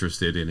be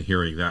interested in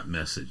hearing that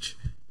message.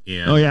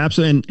 Oh, yeah,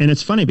 absolutely. And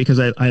it's funny because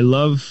I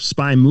love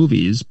spy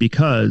movies,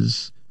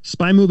 because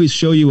spy movies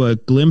show you a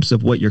glimpse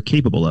of what you're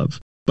capable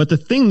of. But the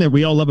thing that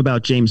we all love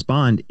about James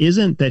Bond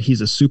isn't that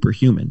he's a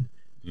superhuman.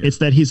 Yeah. It's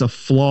that he's a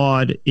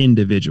flawed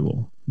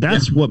individual.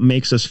 That's what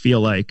makes us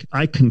feel like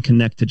I can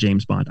connect to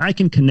James Bond. I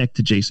can connect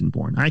to Jason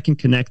Bourne. I can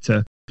connect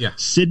to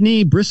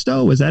Sydney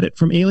Bristow. Was that it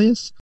from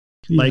Alias?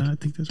 Yeah, I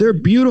think that's they're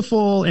right.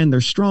 beautiful and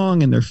they're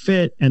strong and they're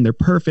fit and they're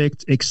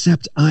perfect,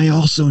 except I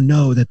also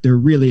know that they're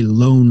really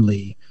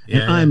lonely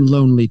and I'm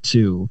lonely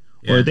too.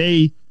 Yeah. Or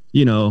they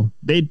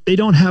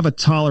don't have a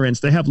tolerance.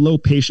 They have low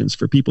patience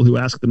for people who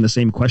ask them the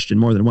same question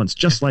more than once,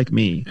 just like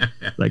me.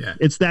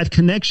 It's that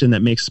connection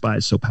that makes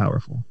spies so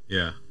powerful.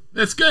 Yeah,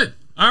 that's good.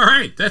 All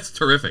right. That's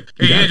terrific.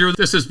 Hey, Andrew,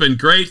 this has been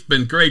great. It's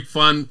been great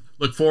fun.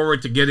 Look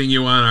forward to getting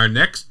you on our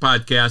next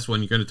podcast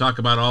when you're going to talk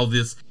about all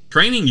this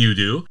training you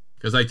do,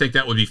 because I think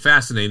that would be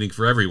fascinating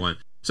for everyone.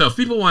 So if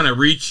people want to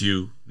reach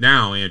you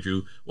now,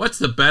 Andrew, what's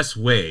the best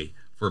way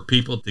for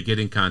people to get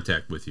in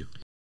contact with you?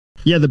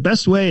 Yeah, the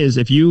best way is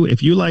if you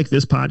like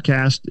this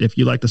podcast, if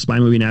you like the Spy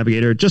Movie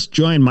Navigator, just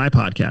join my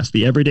podcast,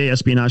 the Everyday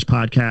Espionage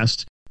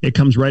Podcast. It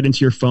comes right into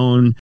your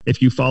phone.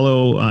 If you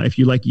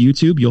like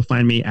YouTube, you'll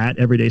find me at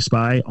Everyday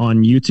Spy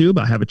on YouTube.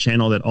 I have a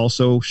channel that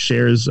also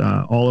shares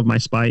all of my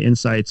spy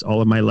insights,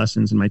 all of my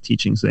lessons and my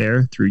teachings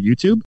there through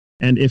YouTube.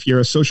 And if you're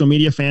a social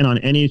media fan on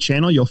any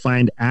channel, you'll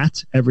find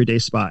at Everyday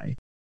Spy.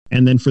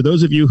 And then for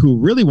those of you who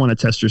really want to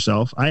test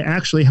yourself, I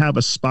actually have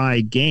a spy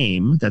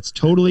game that's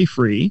totally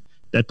free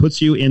that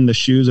puts you in the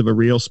shoes of a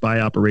real spy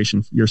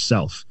operation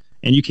yourself.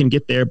 And you can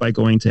get there by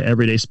going to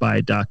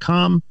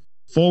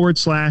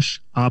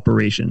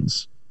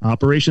everydayspy.com/operations.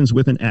 Operations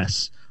with an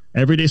S.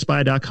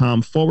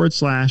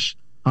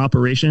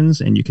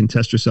 everydayspy.com/operations, and you can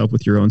test yourself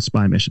with your own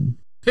spy mission.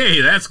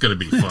 Hey, that's going to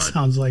be fun. That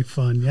sounds like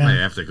fun, yeah. I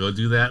have to go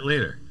do that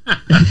later.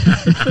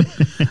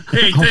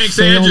 Hey, thanks,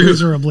 Andrew.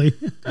 Miserably.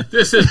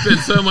 This has been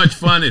so much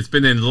fun. It's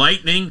been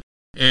enlightening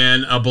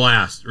and a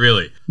blast,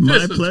 really.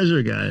 My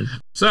pleasure, guys.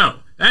 So,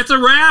 that's a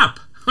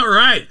wrap. All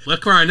right.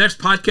 Look for our next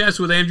podcast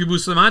with Andrew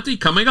Bustamante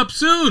coming up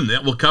soon.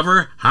 That will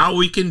cover how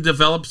we can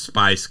develop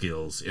spy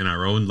skills in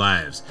our own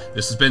lives.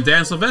 This has been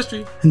Dan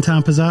Silvestri. And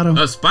Tom Pizzato.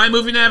 Of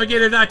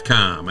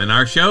SpyMovieNavigator.com and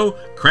our show,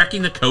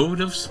 Cracking the Code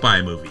of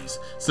Spy Movies.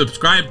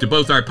 Subscribe to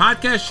both our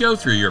podcast show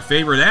through your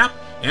favorite app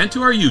and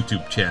to our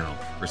YouTube channel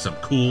for some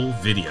cool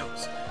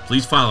videos.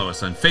 Please follow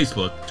us on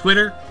Facebook,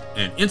 Twitter,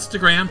 and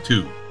Instagram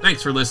too.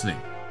 Thanks for listening.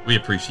 We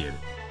appreciate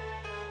it.